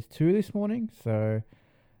Stories 2 this morning. So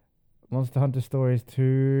Monster Hunter Stories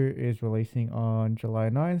 2 is releasing on July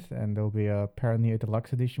 9th, and there'll be apparently a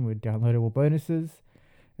deluxe edition with downloadable bonuses,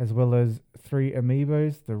 as well as 3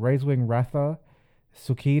 amiibos, the Razewing Ratha,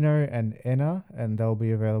 Tsukino, and Enna, and they'll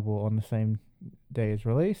be available on the same day as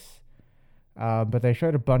release. But they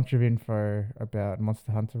showed a bunch of info about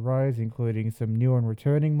Monster Hunter Rise, including some new and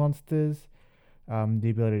returning monsters, the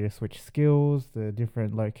ability to switch skills, the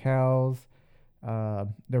different locales,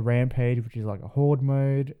 the Rampage, which is like a horde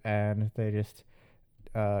mode, and they just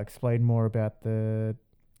explained more about the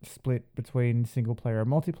split between single player and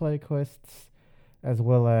multiplayer quests, as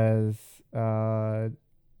well as a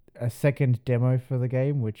second demo for the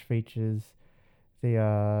game, which features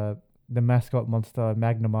the mascot monster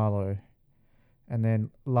Magnamalo. And then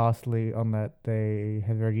lastly on that, they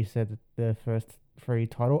have already said that the first free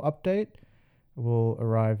title update will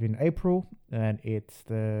arrive in April, and it's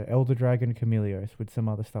the Elder Dragon Chameleos with some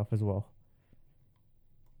other stuff as well.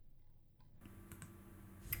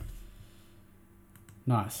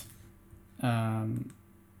 Nice. And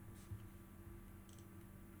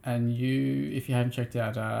if you haven't checked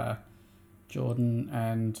out Jordan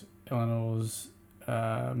and Eleanor's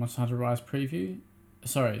Monster Hunter Rise preview,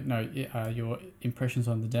 your impressions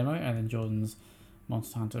on the demo, and then Jordan's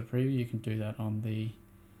Monster Hunter preview, you can do that on the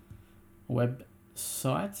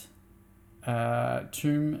website.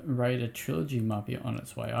 Tomb Raider Trilogy might be on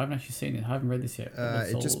its way. I haven't actually seen it. I haven't read this yet.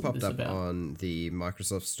 It just popped up on the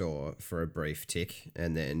Microsoft Store for a brief tick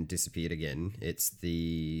and then disappeared again. It's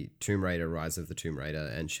the Tomb Raider, Rise of the Tomb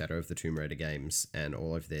Raider, and Shadow of the Tomb Raider games, and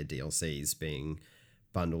all of their DLCs being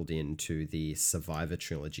bundled into the Survivor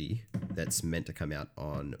Trilogy that's meant to come out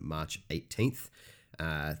on March 18th.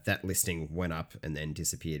 That listing went up and then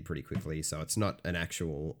disappeared pretty quickly, so it's not an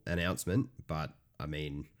actual announcement, but I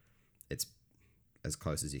mean, it's as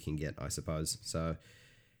close as you can get, I suppose. So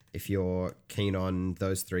if you're keen on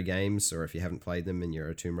those 3 games, or if you haven't played them and you're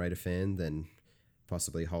a Tomb Raider fan, then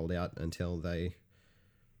possibly hold out until they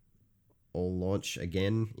all launch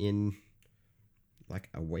again in like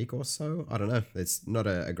a week or so. I don't know. It's not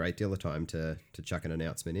a great deal of time to chuck an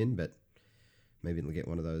announcement in, but maybe it'll get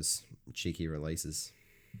one of those cheeky releases.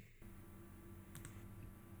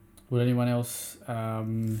 Would anyone else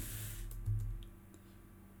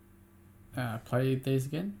play these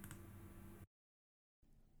again?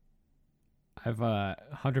 I've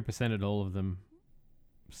 100%ed all of them,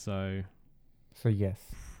 so yes.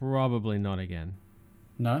 Probably not again.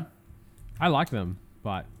 No? I like them,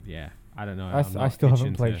 but yeah, I don't know. I still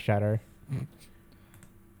haven't played Shadow.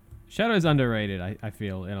 Shadow's underrated, I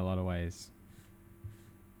feel, in a lot of ways.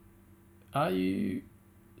 Are you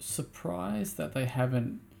surprised that they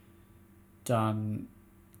haven't done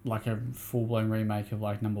like a full-blown remake of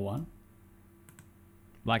like number 1?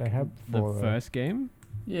 Like They have the for, first game?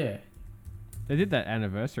 Yeah. They did that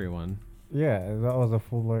anniversary one. Yeah, that was a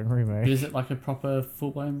full-blown But remake. is it like a proper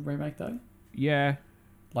full-blown remake though? Yeah.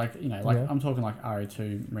 Like, Yeah. I'm talking like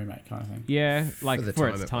RE2 remake kind of thing. Yeah, like for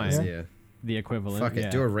its it time. was, yeah. The equivalent. Fuck it, yeah.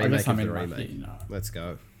 do a I remake guess I of mean the like, remake. you know, Let's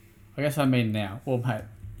go. I guess I mean now. Well, mate,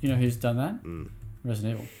 you know who's done that?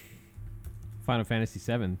 Resident Evil. Final Fantasy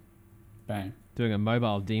VII. Bang. Doing a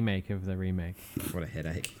mobile demake of the remake. What a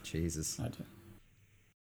headache. Jesus. I do.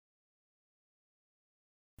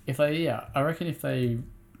 I reckon if they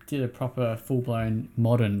did a proper full-blown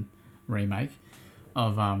modern remake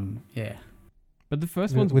of But the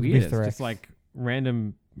first With- one's with weird. Mr. It's X. just like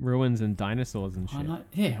random ruins and dinosaurs and I shit. know,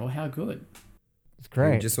 yeah, well, how good. It's He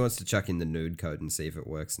great. just wants to chuck in the nude code and see if it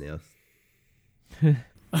works now. I'm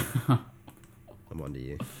on to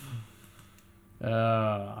you.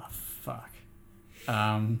 Fuck.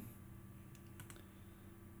 I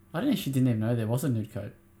didn't even know there was a nude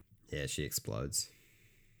code. Yeah, she explodes.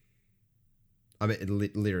 I mean,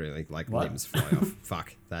 literally, like, What? limbs fly off.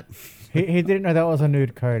 Fuck, that. He didn't know that was a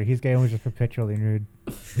nude code. His game was just perpetually nude.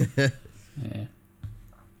 Yeah.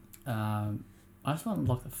 I just want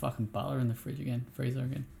to lock the fucking butler in the freezer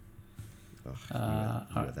again. Oh, you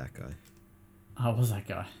Alright. were that guy. I was that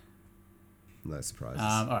guy. No surprises.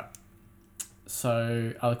 Alright.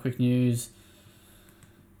 So, other quick news.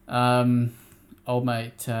 Old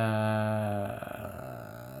mate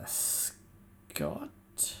Scott.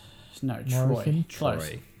 No, Morrison?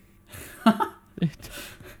 Troy. Close.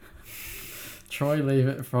 Troy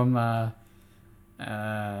Leavitt from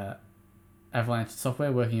Avalanche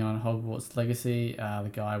Software, working on Hogwarts Legacy. The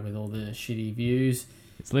guy with all the shitty views.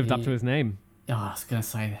 It's lived up to his name. Oh, I was gonna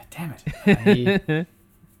say that. Damn it.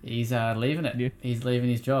 He's leaving it. Yeah. He's leaving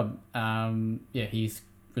his job. He's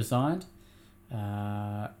resigned,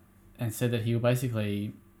 and said that he will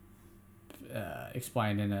basically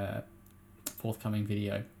explain in a forthcoming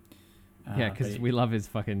video Yeah, but because he- we love his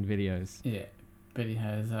fucking videos. yeah, but he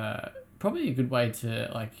has probably a good way to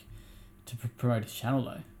like to promote his channel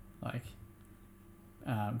though, like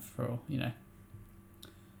for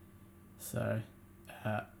So,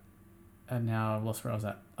 and now I've lost where I was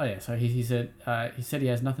at. Oh yeah, so he said he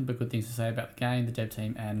has nothing but good things to say about the game, the dev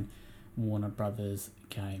team, and Warner Brothers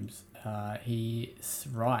games. He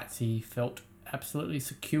writes he felt absolutely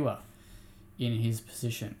secure in his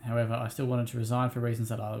position. However, I still wanted to resign for reasons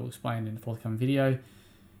that I will explain in the forthcoming video.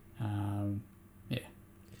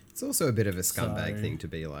 It's also a bit of a scumbag So- thing to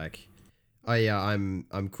be like, oh yeah, I'm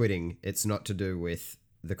quitting. It's not to do with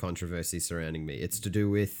the controversy surrounding me. It's to do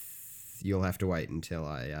with you'll have to wait until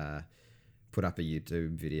I put up a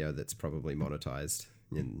YouTube video that's probably monetized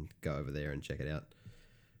and go over there and check it out.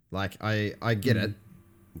 Like I get it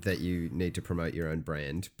that you need to promote your own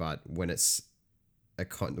brand, but when it's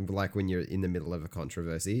like when you're in the middle of a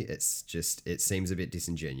controversy, it seems a bit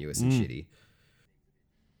disingenuous and shitty.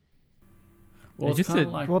 Well, He it's just kind of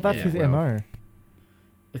said- like Well, that's his well- MO.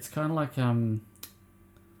 It's kind of like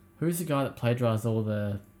who's the guy that plagiarized all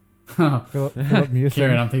the Philip Mewson.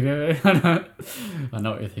 Kieran, I'm thinking of it. I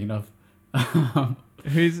know what you're thinking of.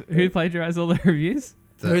 Who plagiarized all the reviews?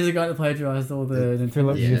 Who's the guy that plagiarized all the Nintendo?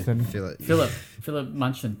 Philip Yeah, Mewson. Philip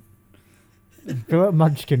Munchen. Philip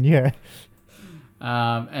Munchkin, yeah.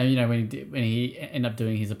 And when he ended up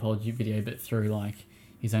doing his apology video, but through like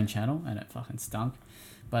his own channel, and it fucking stunk.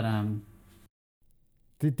 But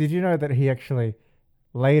Did you know that he actually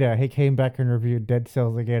later he came back and reviewed Dead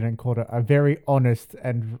Cells again and called it a very honest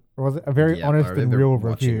and was it a very Yeah, honest I and remember real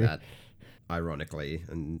watching review. that, ironically,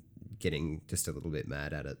 and getting just a little bit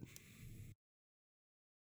mad at it.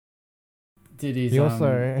 did his He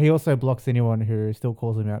also blocks anyone who still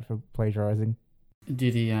calls him out for plagiarizing.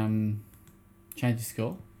 did he change his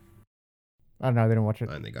score? I don't know, I didn't watch it.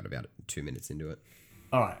 I only got about 2 minutes into it.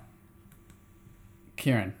 All right,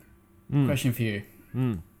 Kieran. Mm. Question for you.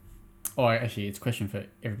 Mm. Or actually, it's a question for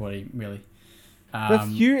everybody, really. That's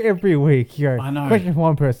you every week. You go, I know. question for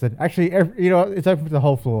one person. Actually, it's open for the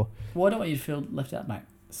whole floor. Well, I don't want you to feel left out, mate.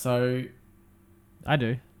 So, I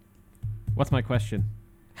do. What's my question?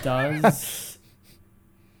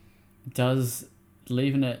 does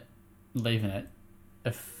leaving it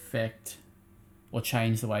affect or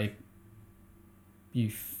change the way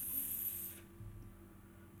you?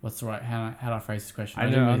 What's the right? How do I phrase this question? I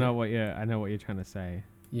didn't know really- I know what you're trying to say.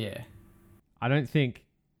 Yeah. I don't think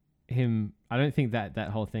that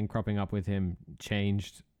whole thing cropping up with him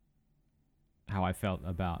changed how I felt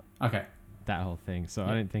about Okay. that whole thing. So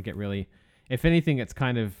Yeah. I don't think it really, if anything, it's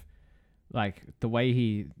kind of like the way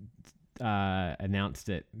he announced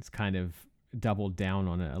it. It's kind of doubled down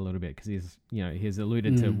on it a little bit because he's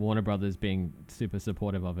alluded to Warner Brothers being super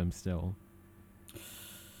supportive of him still,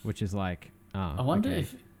 which is like, I wonder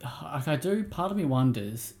if I do. Part of me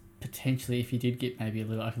wonders potentially if you did get maybe a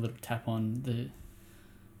little tap on the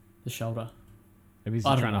shoulder. if he's I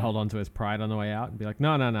just don't trying to know. hold on to his pride on the way out and be like,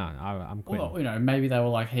 no, I'm quitting. Well, maybe they were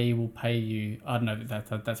like, he will pay you. I don't know.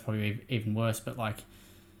 That's probably even worse. But like,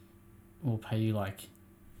 we'll pay you like,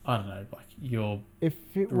 I don't know, like your If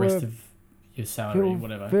it the rest were of your salary, Phil,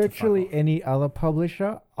 whatever. to fuck virtually off. any other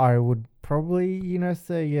publisher, I would probably,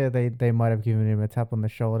 say, yeah, they might have given him a tap on the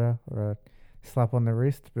shoulder or a slap on the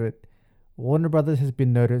wrist, but Warner Brothers has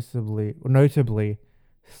been notably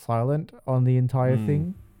silent on the entire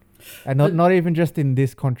thing, and not even just in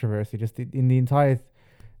this controversy, just in the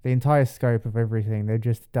entire scope of everything. They've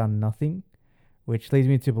just done nothing, which leads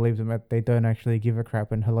me to believe that they don't actually give a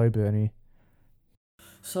crap. And hello, Bernie.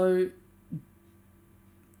 So,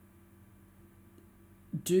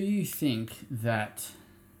 do you think that?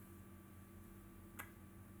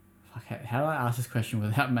 Okay, how do I ask this question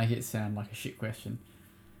without making it sound like a shit question?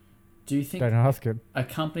 Do you think Don't ask it. a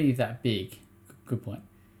company that big, good point,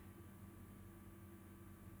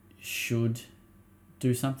 should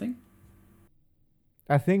do something?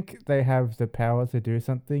 I think they have the power to do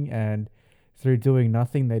something, and through doing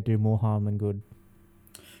nothing, they do more harm than good.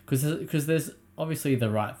 Because there's obviously the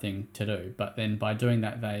right thing to do, but then by doing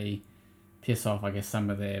that, they piss off, I guess, some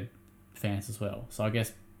of their fans as well. So I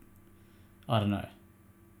guess, I don't know.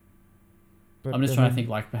 But I'm just I trying to mean- think,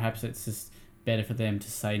 like, perhaps it's just better for them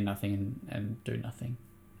to say nothing and do nothing.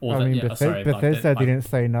 Or I that, mean, yeah, sorry, like Bethesda that, like, didn't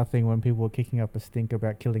say nothing when people were kicking up a stink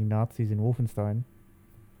about killing Nazis in Wolfenstein.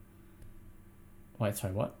 Wait,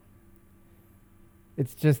 sorry, what?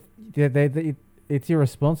 It's just it's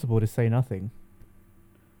irresponsible to say nothing.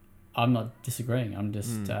 I'm not disagreeing. I'm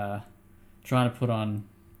just trying to put on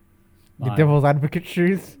The my, devil's advocate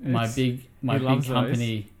shoes. my It's- big he big loves those.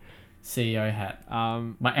 company CEO hat,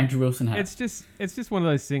 my Andrew Wilson hat. It's just one of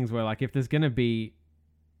those things where like if there's gonna be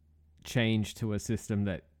change to a system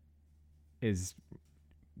that is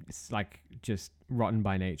it's like just rotten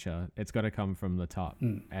by nature. It's got to come from the top.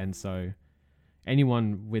 And so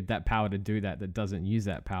anyone with that power to do that doesn't use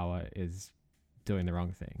that power is doing the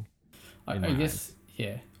wrong thing. I guess,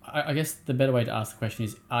 yeah. I guess the better way to ask the question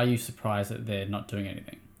is, are you surprised that they're not doing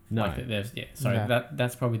anything? No. Like that there's, yeah. So No.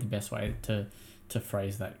 that's probably the best way to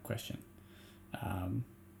phrase that question.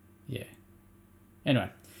 Yeah. Anyway,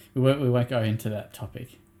 we won't go into that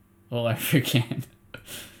topic all over again.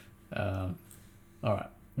 All right.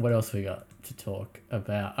 What else we got to talk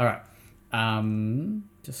about? All right.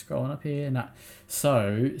 Just scrolling up here. No.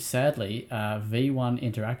 So sadly, V1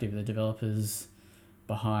 Interactive, the developers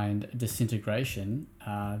behind Disintegration,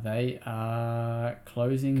 they are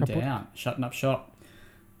closing down, shutting up shop.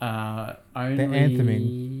 Only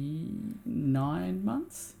Antheming. 9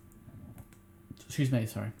 months. Excuse me.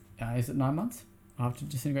 Sorry. Is it 9 months after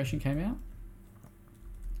Disintegration came out?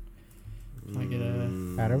 Can I get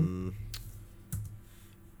a Adam?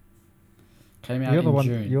 Came out You're the in one-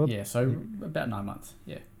 June. you're- Yeah, so about 9 months.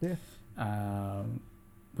 Yeah. Yeah.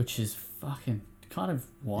 Which is fucking kind of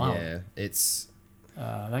wild. Yeah, it's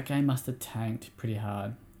That game must have tanked pretty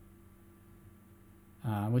hard.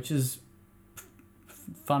 Which is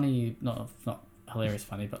funny, not hilarious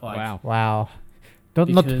funny, but like Wow. Wow. Not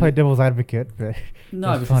to Because- play devil's advocate, but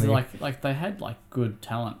no, It's because funny. like they had like good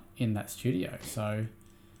talent in that studio, so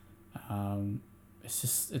it's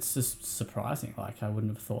just surprising. Like I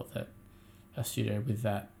wouldn't have thought that a studio with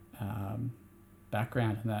that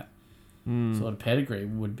background and that sort of pedigree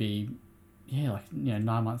would be, like 9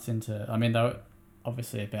 months into. I mean, they were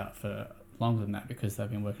obviously about for longer than that because they've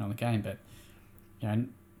been working on the game, but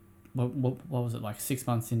what was it, like 6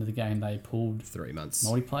 months into the game they pulled 3 months.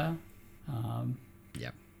 multiplayer.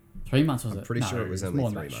 Yep. 3 months was I'm it? pretty sure it was only more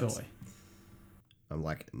 3 than that, months. surely. I'm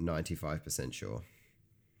like 95% sure.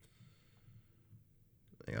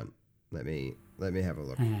 Hang on. Let me have a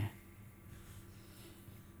look.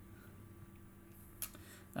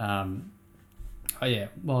 Oh yeah,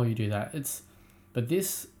 while you do that, but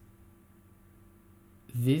this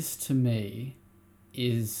to me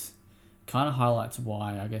is kind of highlights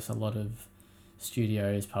why I guess a lot of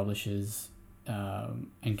studios, publishers,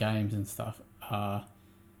 and games and stuff are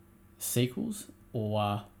sequels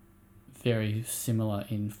or very similar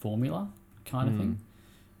in formula kind of thing.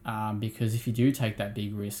 Because if you do take that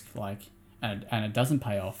big risk, and it doesn't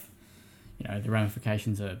pay off, the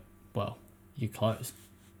ramifications are, well, you close.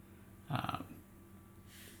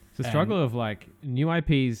 It's the struggle of like new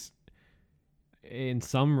IPs in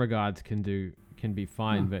some regards can be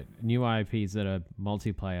fine, but new IPs that are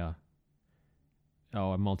multiplayer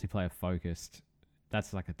or multiplayer focused,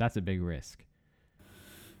 that's a big risk.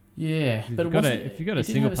 Yeah, If but you've if you've got a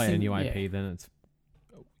single player new IP, then it's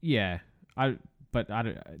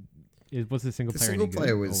was the single The player single any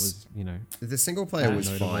player good? was- Or was The single player was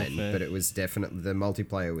notable, fine, but- but it was definitely the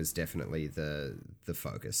multiplayer was definitely the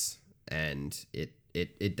focus, and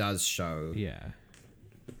it does show yeah.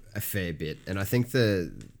 a fair bit. And I think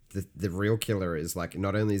the real killer is like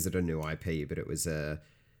not only is it a new IP, but it was a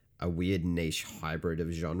weird niche hybrid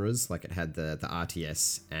of genres. Like it had the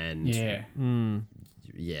RTS and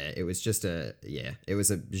it was just it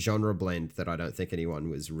was a genre blend that I don't think anyone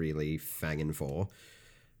was really fanging for.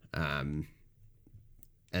 And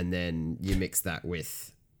then you mix that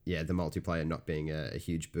with the multiplayer not being a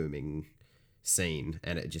huge booming scene,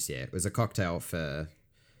 and it just it was a cocktail for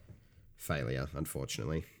failure,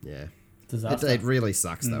 unfortunately. disaster. It really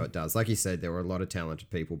sucks though. It does. Like you said, there were a lot of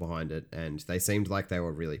talented people behind it, and they seemed like they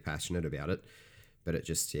were really passionate about it, but it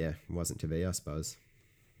just wasn't to be, I suppose.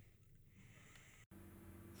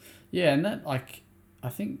 Yeah, and that I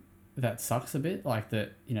think that sucks a bit. Like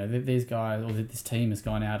that, these guys or this team has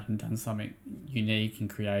gone out and done something unique and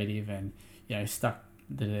creative, and stuck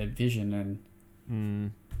to their vision,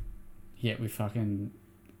 and yet we fucking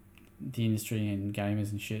the industry and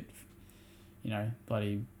gamers and shit,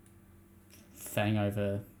 bloody fang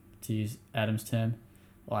over, to use Adam's term,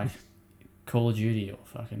 like Call of Duty or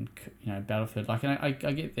fucking Battlefield. Like I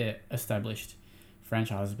get they're established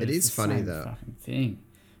franchises, but It it's is the funny same though. fucking thing.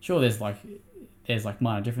 Sure, there's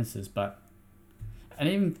minor differences, and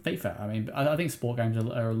even FIFA. I mean, I think sport games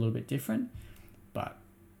are a little bit different, but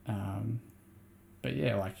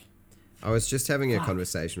yeah, I was just having a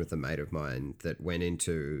conversation with a mate of mine that went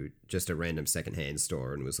into just a random secondhand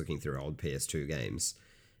store and was looking through old PS2 games,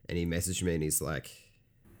 and he messaged me and he's like,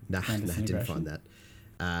 nah, I didn't find that.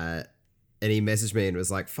 And he messaged me and was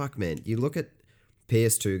like, fuck man, you look at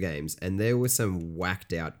PS2 games and there was some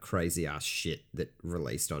whacked out crazy ass shit that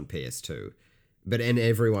released on PS2, and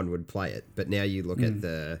everyone would play it. But now you look at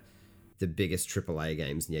the the biggest AAA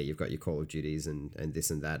games. And yeah, you've got your Call of Duties and this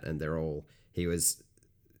and that, and they're all. He was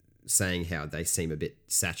saying how they seem a bit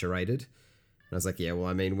saturated. And I was like, yeah, well,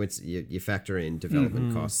 I mean, once you factor in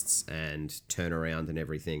development costs and turnaround and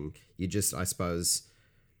everything, you just, I suppose,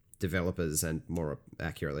 developers and more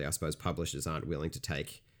accurately, I suppose, publishers aren't willing to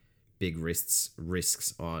take big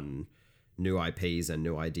risks on new IPs and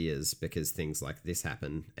new ideas because things like this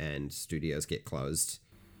happen and studios get closed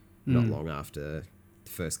not long after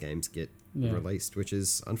the first games get released, which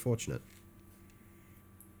is unfortunate.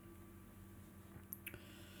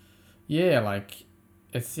 Yeah, like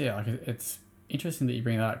it's interesting that you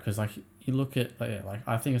bring that up because like you look at like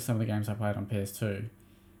I think of some of the games I played on PS2,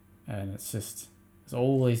 and it's just there's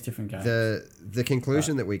all these different games. The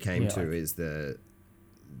conclusion that we came to is the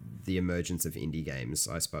emergence of indie games,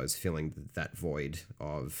 I suppose, filling that void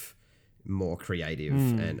of more creative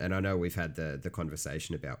and I know we've had the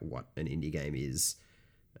conversation about what an indie game is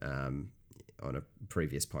on a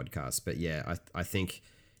previous podcast, but yeah, I think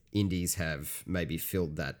indies have maybe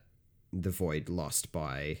filled the void lost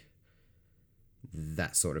by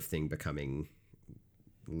that sort of thing becoming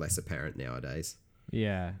less apparent nowadays.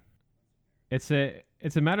 Yeah, it's a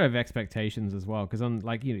matter of expectations as well, because on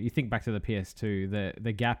like you think back to the PS2,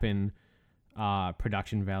 the gap in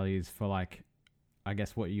production values for like I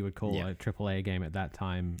guess what you would call a AAA game at that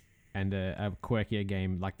time and a quirkier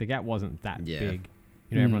game, like the gap wasn't that big.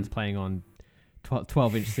 Everyone's playing on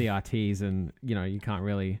 12-inch CRTs, and you can't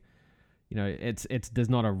really. There's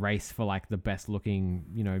not a race for like the best looking,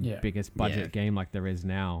 biggest budget game like there is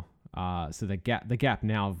now. So the gap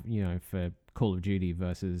now, for Call of Duty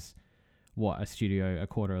versus what a studio a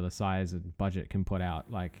quarter of the size and budget can put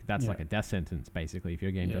out, like that's like a death sentence basically if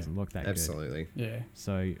your game doesn't look that Absolutely. good. Yeah.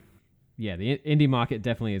 So yeah, the indie market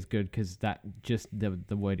definitely is good because that just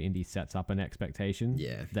the word indie sets up an expectation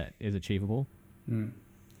that is achievable.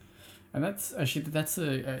 And that's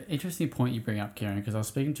a interesting point you bring up, Kieran, because I was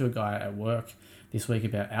speaking to a guy at work this week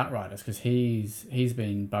about Outriders because he's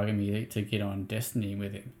been bugging me to get on Destiny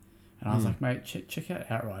with him, and I was like, mate, check out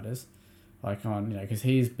Outriders, like on because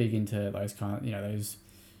he's big into those kind of those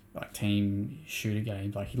like team shooter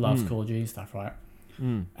games, like he loves Call of Duty and stuff, right?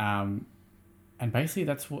 And basically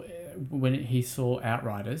that's when he saw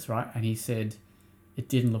Outriders, right, and he said it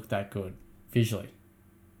didn't look that good visually.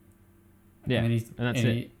 Yeah, and that's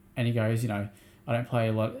it. And he goes, I don't play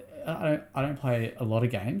a lot. I don't play a lot of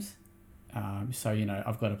games, so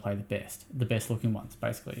I've got to play the best looking ones.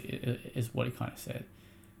 Basically, is what he kind of said,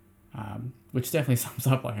 which definitely sums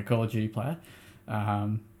up like a Call of Duty player.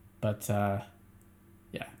 But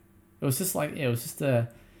it was just like it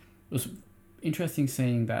was interesting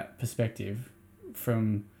seeing that perspective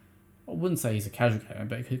from. I wouldn't say he's a casual gamer,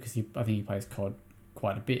 but because I think he plays COD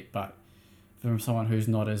quite a bit, but from someone who's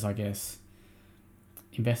not as I guess.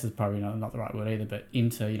 Investor is probably not the right word either, but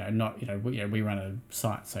into we run a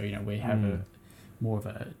site, so we have a more of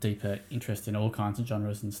a deeper interest in all kinds of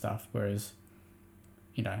genres and stuff. Whereas,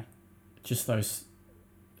 just those,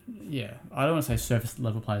 I don't want to say surface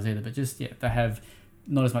level players either, but just they have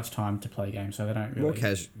not as much time to play games, so they don't really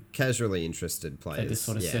more casually interested players. They just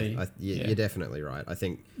sort of see. You're definitely right. I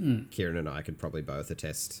think Kieran and I could probably both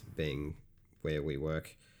attest, being where we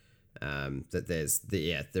work, that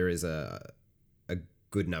there is a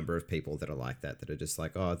good number of people that are like that are just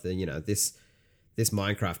like, oh, this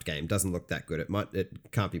Minecraft game doesn't look that good.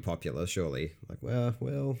 It can't be popular, surely. Like,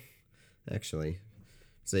 well, actually.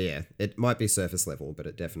 So yeah, it might be surface level, but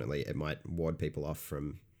it might ward people off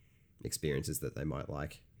from experiences that they might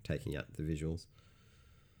like, taking out the visuals.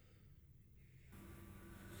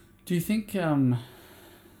 Do you think? I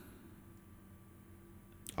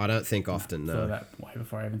don't think often. No. That way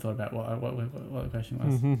before I even thought about what the question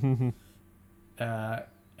was.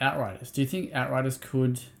 Outriders. Do you think Outriders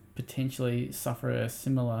could potentially suffer a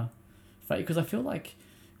similar fate? Because I feel like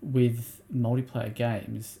with multiplayer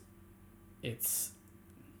games, it's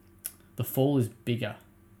the fall is bigger.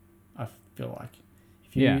 I feel like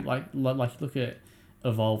if you like look at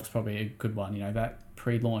Evolve's probably a good one. That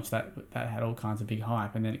pre-launch that had all kinds of big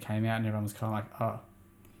hype, and then it came out and everyone was kind of like, oh.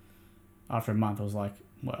 After a month, I was like,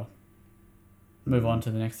 well, move on to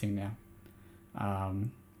the next thing now.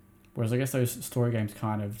 Whereas I guess those story games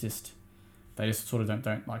kind of they just sort of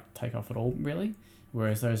don't like take off at all really.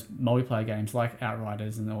 Whereas those multiplayer games like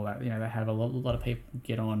Outriders and all that, they have a lot of people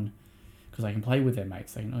get on because they can play with their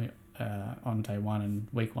mates. They can on day one and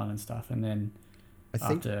week one and stuff, and then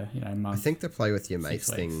after month. I think the play with your mates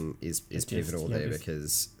thing is pivotal there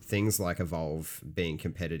because things like Evolve being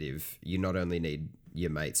competitive, you not only need your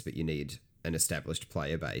mates, but you need an established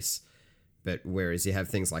player base. But whereas you have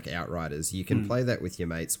things like Outriders, you can play that with your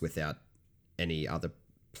mates without any other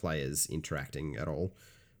players interacting at all.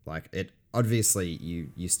 Like, it obviously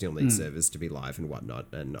you still need servers to be live and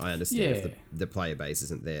whatnot, and I understand if the player base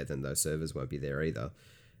isn't there, then those servers won't be there either.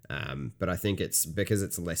 But I think it's because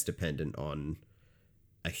it's less dependent on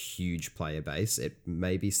a huge player base, it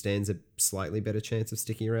maybe stands a slightly better chance of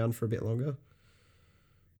sticking around for a bit longer.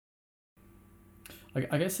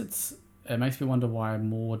 I guess it makes me wonder why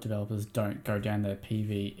more developers don't go down the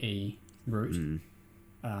PvE route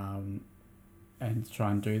and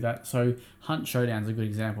try and do that. So Hunt Showdown's a good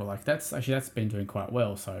example. Like that's been doing quite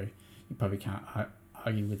well, so you probably can't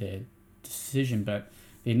argue with their decision. But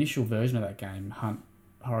the initial version of that game, Hunt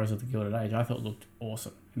Horrors of the Gilded Age, I thought looked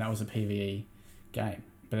awesome, and that was a PvE game.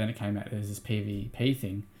 But then it came out there's this PvP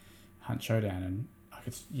thing, Hunt Showdown, and like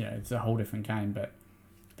it's a whole different game. But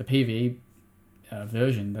the PvE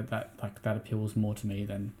version that appeals more to me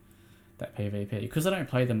than that PvP, because I don't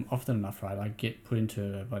play them often enough, right? I get put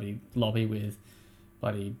into a bloody lobby with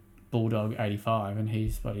bloody Bulldog 85, and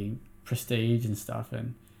he's bloody prestige and stuff,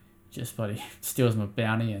 and just bloody steals my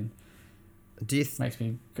bounty and makes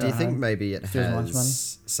me go do you think home, maybe it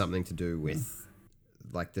has something to do with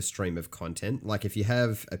like the stream of content? Like if you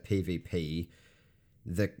have a PvP,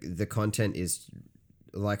 the content is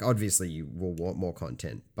like, obviously you will want more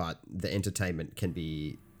content, but the entertainment can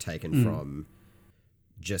be taken from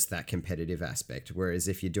just that competitive aspect. Whereas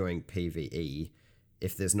if you're doing PvE,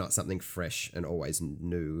 if there's not something fresh and always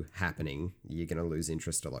new happening, you're going to lose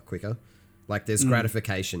interest a lot quicker. Like there's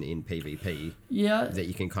gratification in PvP that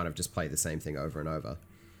you can kind of just play the same thing over and over.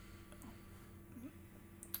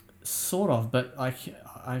 Sort of, but like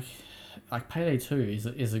Payday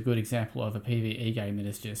 2 is a good example of a PvE game that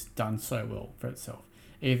has just done so well for itself,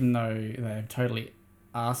 even though they've totally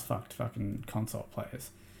ass-fucked fucking console players,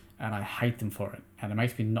 and I hate them for it, and it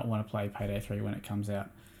makes me not want to play Payday 3 when it comes out.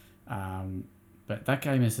 But that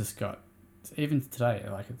game has just got, even today,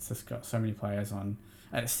 like it's just got so many players on,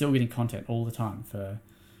 and it's still getting content all the time and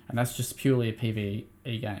that's just purely a PvE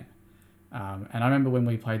game. And I remember when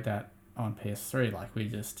we played that on PS3, like we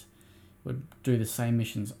just would do the same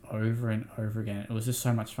missions over and over again. It was just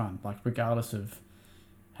so much fun, like regardless of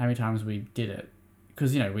how many times we did it,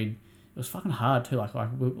 because it was fucking hard too.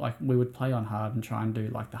 Like we would play on hard and try and do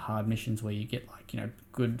like the hard missions where you get like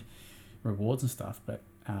good rewards and stuff. But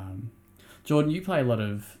Jordan, you play a lot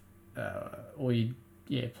of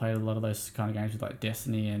played a lot of those kind of games with like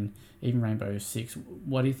Destiny and even Rainbow Six.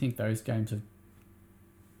 Why do you think those games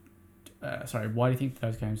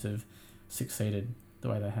have succeeded the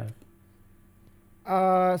way they have?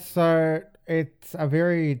 So it's a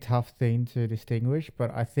very tough thing to distinguish,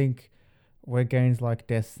 but I think where games like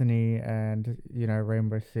Destiny and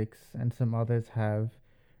Rainbow Six and some others have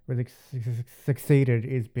really succeeded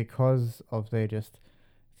is because of their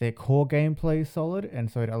core gameplay is solid,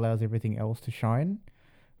 and so it allows everything else to shine,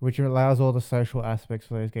 which allows all the social aspects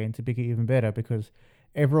for those games to be even better, because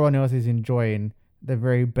everyone else is enjoying the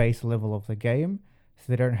very base level of the game, so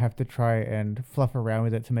they don't have to try and fluff around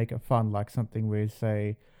with it to make it fun, like something with,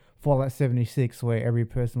 say, Fallout 76, where every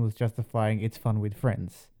person was justifying it's fun with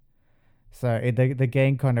friends. So the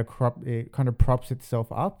game kind of props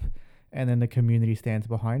itself up, and then the community stands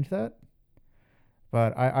behind that.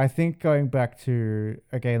 But I think going back to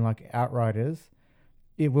a game like Outriders,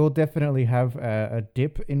 it will definitely have a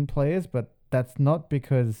dip in players, but that's not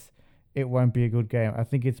because it won't be a good game. I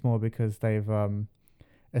think it's more because they've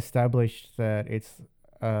established that it's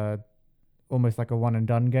almost like a one and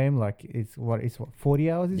done game. Like it's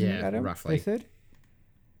 40 hours, isn't it, Adam? Roughly. They said.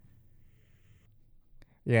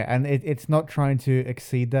 Yeah, and it's not trying to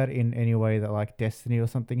exceed that in any way that like Destiny or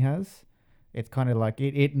something has. It's kind of like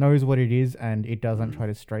it knows what it is, and it doesn't try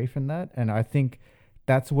to stray from that. And I think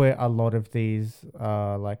that's where a lot of these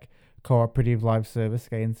like cooperative live service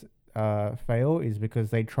games fail, is because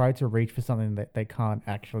they try to reach for something that they can't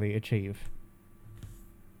actually achieve.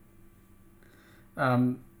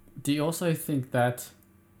 Do you also think that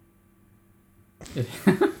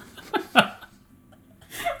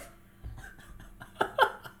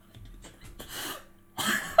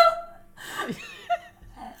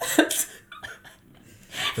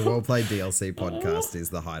the Well Played DLC podcast is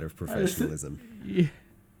the height of professionalism. Yeah.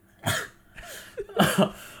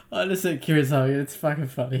 I'm just so curious how it's fucking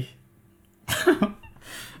funny.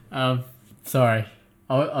 Sorry,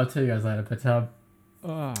 I'll tell you guys later. But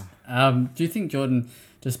do you think, Jordan,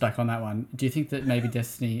 just back on that one, do you think that maybe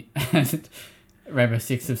Destiny and Rainbow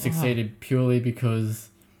Six have succeeded purely because,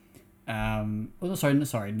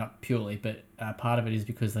 sorry, not purely, but part of it is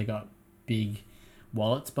because they got big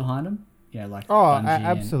wallets behind them? Like Bungie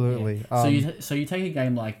absolutely. So you take a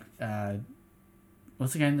game like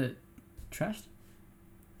what's the game that trashed?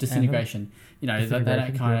 Disintegration. You know, that they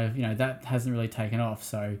don't Disintegration, kind yeah. of, you know, that hasn't really taken off,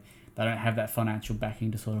 so they don't have that financial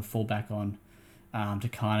backing to sort of fall back on, to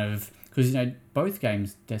kind of, because, you know, both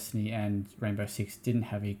games, Destiny and Rainbow Six, didn't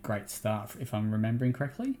have a great start, if I'm remembering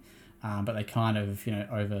correctly, but they kind of, you know,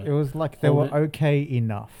 It was like they were okay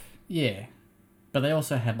enough. Yeah, but they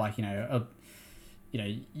also had, like, you know,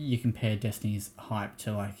 you compare Destiny's hype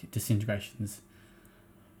to, like, Disintegration's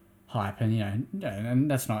hype, and, you know, and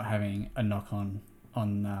that's not having a knock on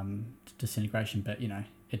Disintegration, but, you know,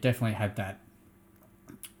 it definitely had that.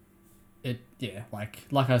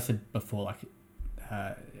 Like I said before, like,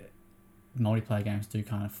 multiplayer games do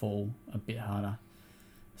kind of fall a bit harder.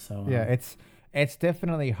 So Yeah, it's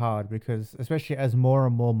definitely hard because especially as more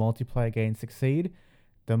and more multiplayer games succeed,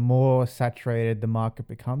 the more saturated the market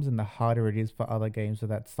becomes and the harder it is for other games of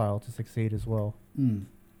that style to succeed as well. mm,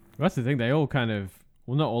 That's the thing. They all kind of,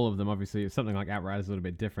 well, not all of them, obviously. Something like Outriders is a little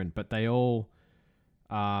bit different, but they all,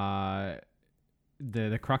 the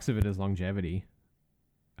crux of it is longevity.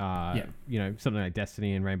 Yeah. You know, something like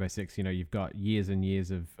Destiny and Rainbow Six, you know, you've got years and years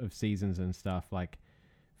of seasons and stuff. Like,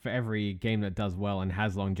 for every game that does well and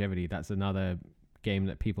has longevity, that's another game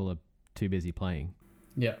that people are too busy playing.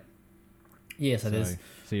 yeah. Yeah, so there's...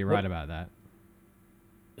 So you're right about that.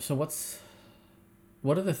 So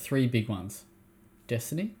what are the three big ones?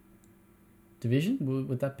 Destiny? Division?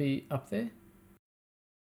 Would that be up there?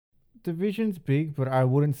 Division's big, but I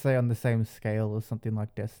wouldn't say on the same scale as something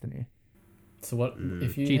like Destiny. So what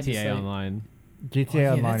if you had to GTA say, Online.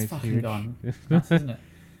 GTA Online that's is fucking huge. gone nuts, isn't it?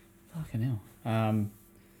 Fucking hell.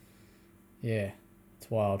 Yeah,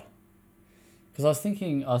 it's wild. Because I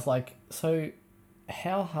was like, so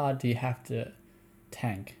how hard do you have to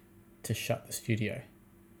tank to shut the studio?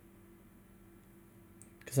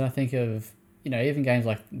 Because I think of, you know, even games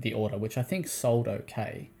like The Order, which I think sold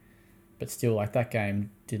okay, but still, like, that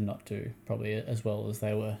game did not do probably as well as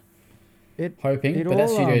they were hoping. But that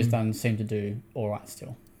studio's seem to do all right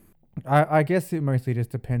still. I guess it mostly just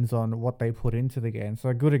depends on what they put into the game. So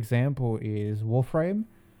a good example is Warframe.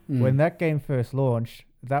 When that game first launched,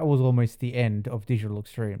 that was almost the end of Digital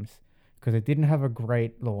Extremes because it didn't have a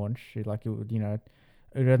great launch. It would, you know,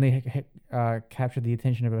 it only captured the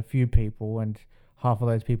attention of a few people, and half of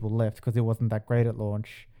those people left because it wasn't that great at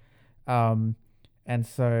launch. And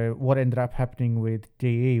so what ended up happening with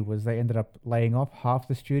DE was they ended up laying off half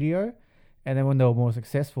the studio, and then when they were more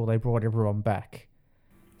successful, they brought everyone back.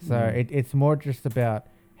 So it's more just about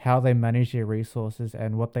how they manage their resources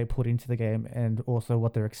and what they put into the game, and also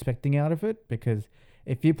what they're expecting out of it. Because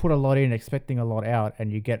if you put a lot in expecting a lot out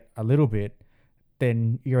and you get a little bit,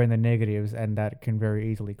 then you're in the negatives, and that can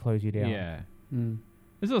very easily close you down. Yeah.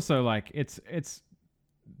 There's also, like, it's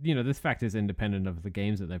you know, this fact is independent of the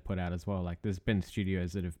games that they put out as well. Like, there's been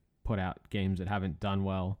studios that have put out games that haven't done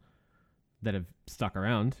well that have stuck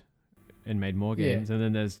around and made more games. And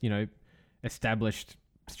then there's, you know, established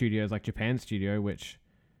studios like Japan Studio, which,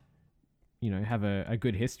 you know, have a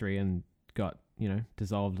good history and got, you know,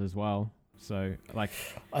 dissolved as well. So, like,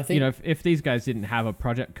 I think, you know, if these guys didn't have a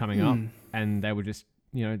project coming up and they were just,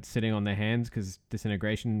 you know, sitting on their hands because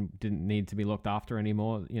Disintegration didn't need to be looked after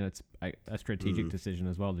anymore, you know, it's a strategic decision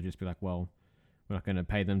as well to just be like, well, we're not going to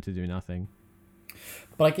pay them to do nothing.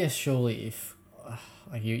 But I guess surely if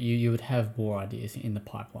like you would have more ideas in the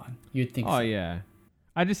pipeline, you'd think. Oh, so. yeah.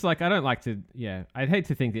 I just, like, I don't like to, I'd hate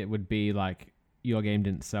to think it would be like, your game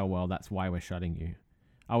didn't sell well, that's why we're shutting you.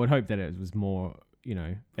 I would hope that it was more, you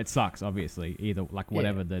know, it sucks, obviously, either, like,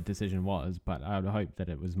 whatever the decision was, but I would hope that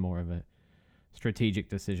it was more of a strategic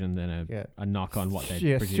decision than a knock on what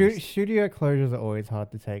they produced. Studio closures are always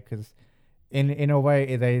hard to take because in a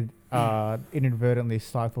way they are inadvertently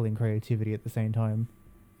stifling creativity at the same time.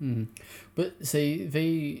 But see,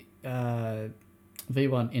 V1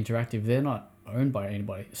 Interactive, they're not owned by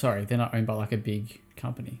anybody. Sorry, they're not owned by, like, a big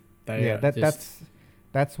company.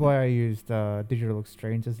 That's why I used Digital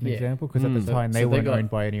Extremes as an example, because at the time they weren't owned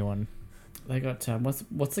by anyone. They got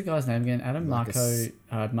what's the guy's name again? Adam Marcus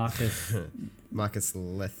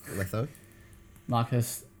Letho.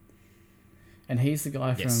 Marcus, and he's the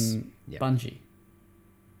guy from Bungie.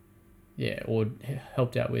 Yeah, or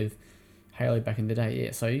helped out with Halo back in the day.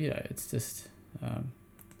 Yeah, so, you know, it's just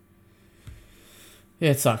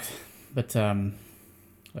it sucks, but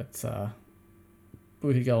let's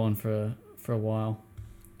we could go on for a while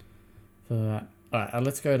for that. All right,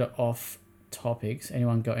 let's go to off topics.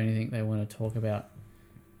 Anyone got anything they want to talk about?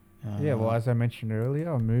 Well, as I mentioned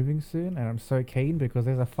earlier, I'm moving soon, and I'm so keen because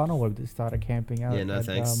there's a funnel web that started camping out at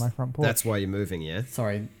my front porch. That's why you're moving, yeah?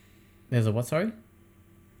 Sorry, there's a what? Sorry,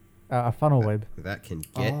 a funnel web. That can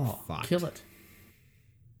get fucked. Kill it.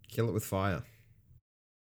 Kill it with fire.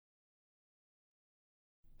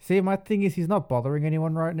 See, my thing is he's not bothering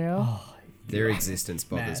anyone right now. Oh, Their existence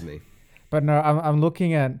bothers mad. me. But no, I'm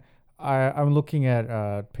looking at I'm looking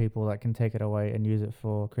at people that can take it away and use it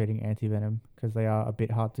for creating anti-venom because they are a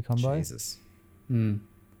bit hard to come by. Jesus.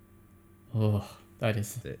 Oh, that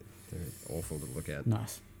is They're awful to look at.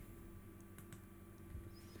 nice.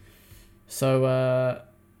 So,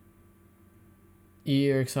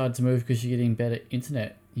 you're excited to move because you're getting better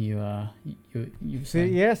internet. You were See,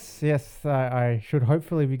 saying. yes, I should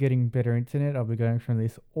hopefully be getting better internet. I'll be going from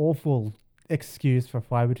this awful excuse for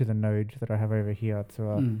fiber to the node that I have over here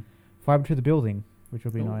to fiber to the building, which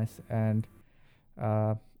will be Ooh. nice. And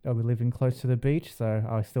I'll be living close to the beach, so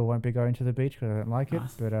I still won't be going to the beach because I don't like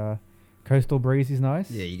Nice. it. But coastal breeze is nice.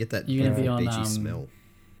 Yeah, you get that You're gonna beautiful be beachy on, smell.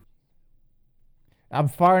 I'm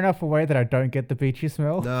far enough away that I don't get the beachy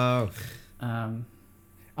smell. No,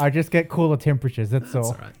 I just get cooler temperatures. That's that's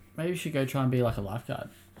all. all right. maybe you should go try and be like a lifeguard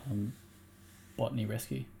on Botany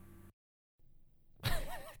Rescue.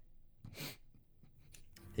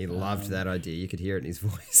 He loved that idea. You could hear it in his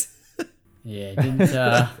voice. Yeah, didn't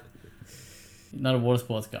not a water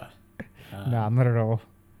sports guy. Nah, not at all.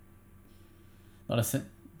 Not a sand,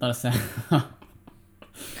 not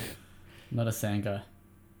a sand guy.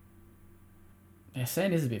 Yeah,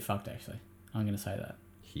 sand is a bit fucked actually. I'm gonna say that.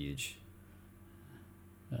 Huge.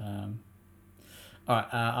 All right,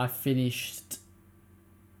 I finished.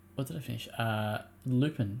 What did I finish?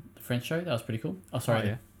 Lupin, the French show. That was pretty cool. Oh, sorry, Oh,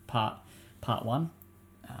 yeah. part one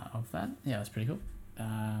of that. Yeah, that's pretty cool.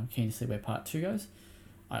 Keen to see where part 2 goes.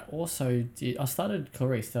 I also did. I started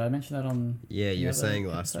Clarice. Did I mention that on? Yeah, the you were other saying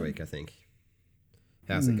last episode? week, I think.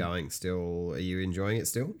 How's it going? Still, are you enjoying it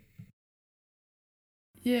still?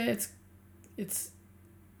 Yeah, it's.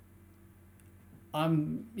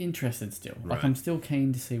 I'm interested still. Like Right. I'm still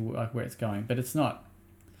keen to see where it's going, but it's not.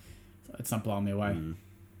 It's not blowing me away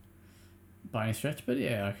by any stretch. But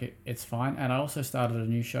yeah, okay, it's fine. And I also started a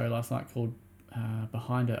new show last night called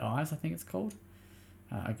Behind Her Eyes. I think it's called.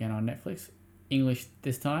 Again on Netflix, English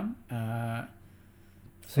this time.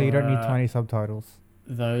 So you don't need For, tiny subtitles.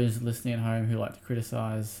 Those listening at home who like to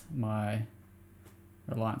criticize my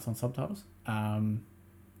reliance on subtitles,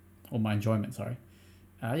 or my enjoyment, sorry.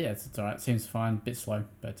 Yeah, it's alright. Seems fine. Bit slow,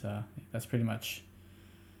 but that's pretty much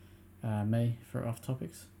me for off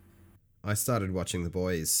topics. I started watching The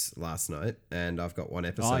Boys last night, and I've got one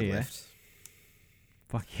episode yeah. left.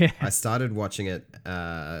 Fuck yeah. I started watching it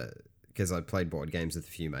because I played board games with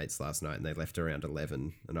a few mates last night, and they left around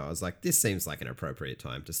 11, and I was like, this seems like an appropriate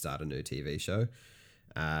time to start a new TV show.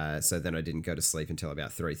 So then I didn't go to sleep until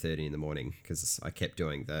about 3:30 in the morning because I kept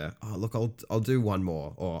doing I'll do one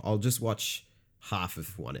more, or I'll just watch half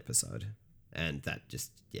of one episode, and that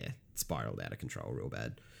just spiraled out of control real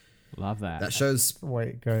bad. Love that. That show's The way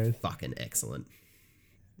it goes. fucking excellent.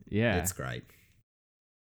 Yeah. It's great.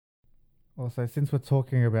 Also, since we're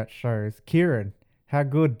talking about shows, Kieran, how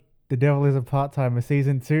good The Devil is a Part-Timer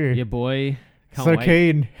Season 2. Your boy. Can't So wait.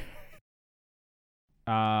 keen.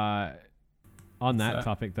 On that So-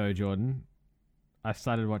 topic though, Jordan, I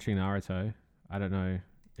started watching Naruto. I don't know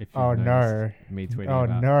if you've Oh, noticed no. me tweeting Oh,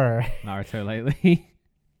 about no. Naruto lately.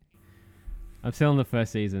 I'm still in the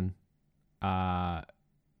first season, but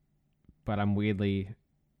I'm weirdly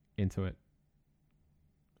into it.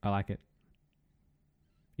 I like it,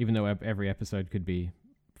 even though every episode could be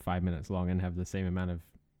 5 minutes long and have the same amount of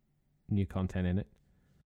new content in it.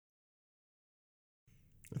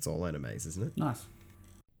 That's all animes, isn't it? Nice.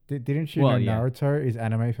 Didn't you Well, know yeah. Naruto is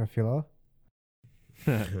anime for filler?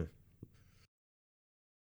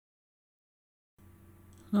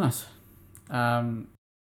 Nice. I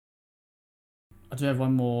do have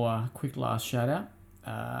one more quick last shout out.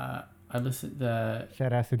 I listened the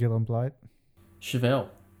Shout out to Dylan Blight. Chevelle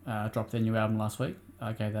dropped their new album last week.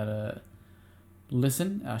 I gave that a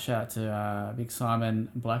listen. Shout out to Big Simon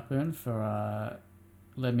Blackburn for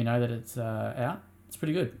letting me know that it's out. It's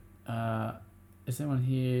pretty good. Is anyone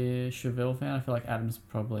here Chevelle fan? I feel like Adam's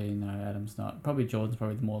not. Probably Jordan's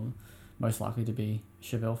probably the most likely to be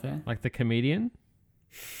Chevelle fan. Like the comedian.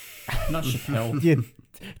 Not Chappelle. Yeah,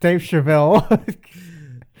 Dave Chappelle.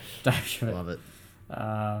 Dave Chevelle. Love it.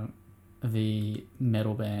 The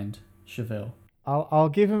metal band Chevelle. I'll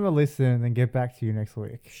give him a listen and then get back to you next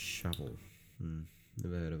week. Shovel.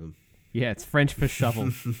 Never heard of him. Yeah, it's French for shovel.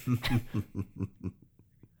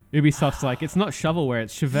 Ubisoft's like, it's not shovelware,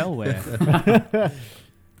 it's chevelware.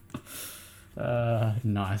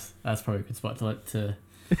 Nice. That's probably a good spot to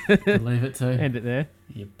leave it to. End it there.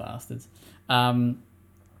 You bastards. Thank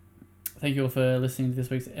you all for listening to this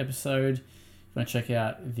week's episode. If you want to check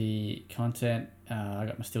out the content, I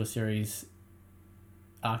got my Steel Series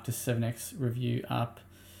Arctis 7X review up.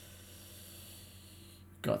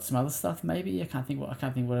 got some other stuff. Maybe I can't think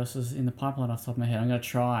what else is in the pipeline off the top of my head. I'm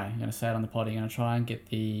gonna say it on the pod. I'm gonna try and get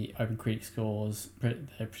the Open Critic scores,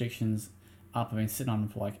 the predictions up. I've been sitting on them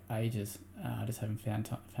for like ages. I just haven't found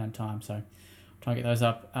time. So try and get those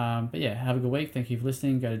up. But yeah, have a good week. Thank you for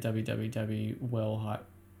listening. Go to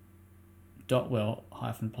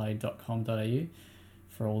www.well-played.com.au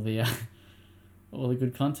for all the all the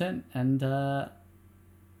good content, and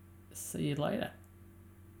see you later.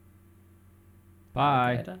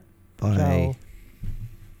 Bye. Later. Bye. Ciao.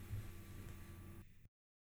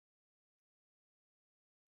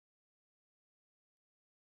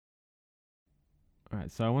 All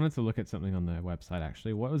right, so I wanted to look at something on the website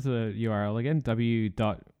actually. What was the URL again?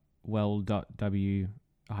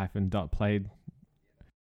 w.well.w-played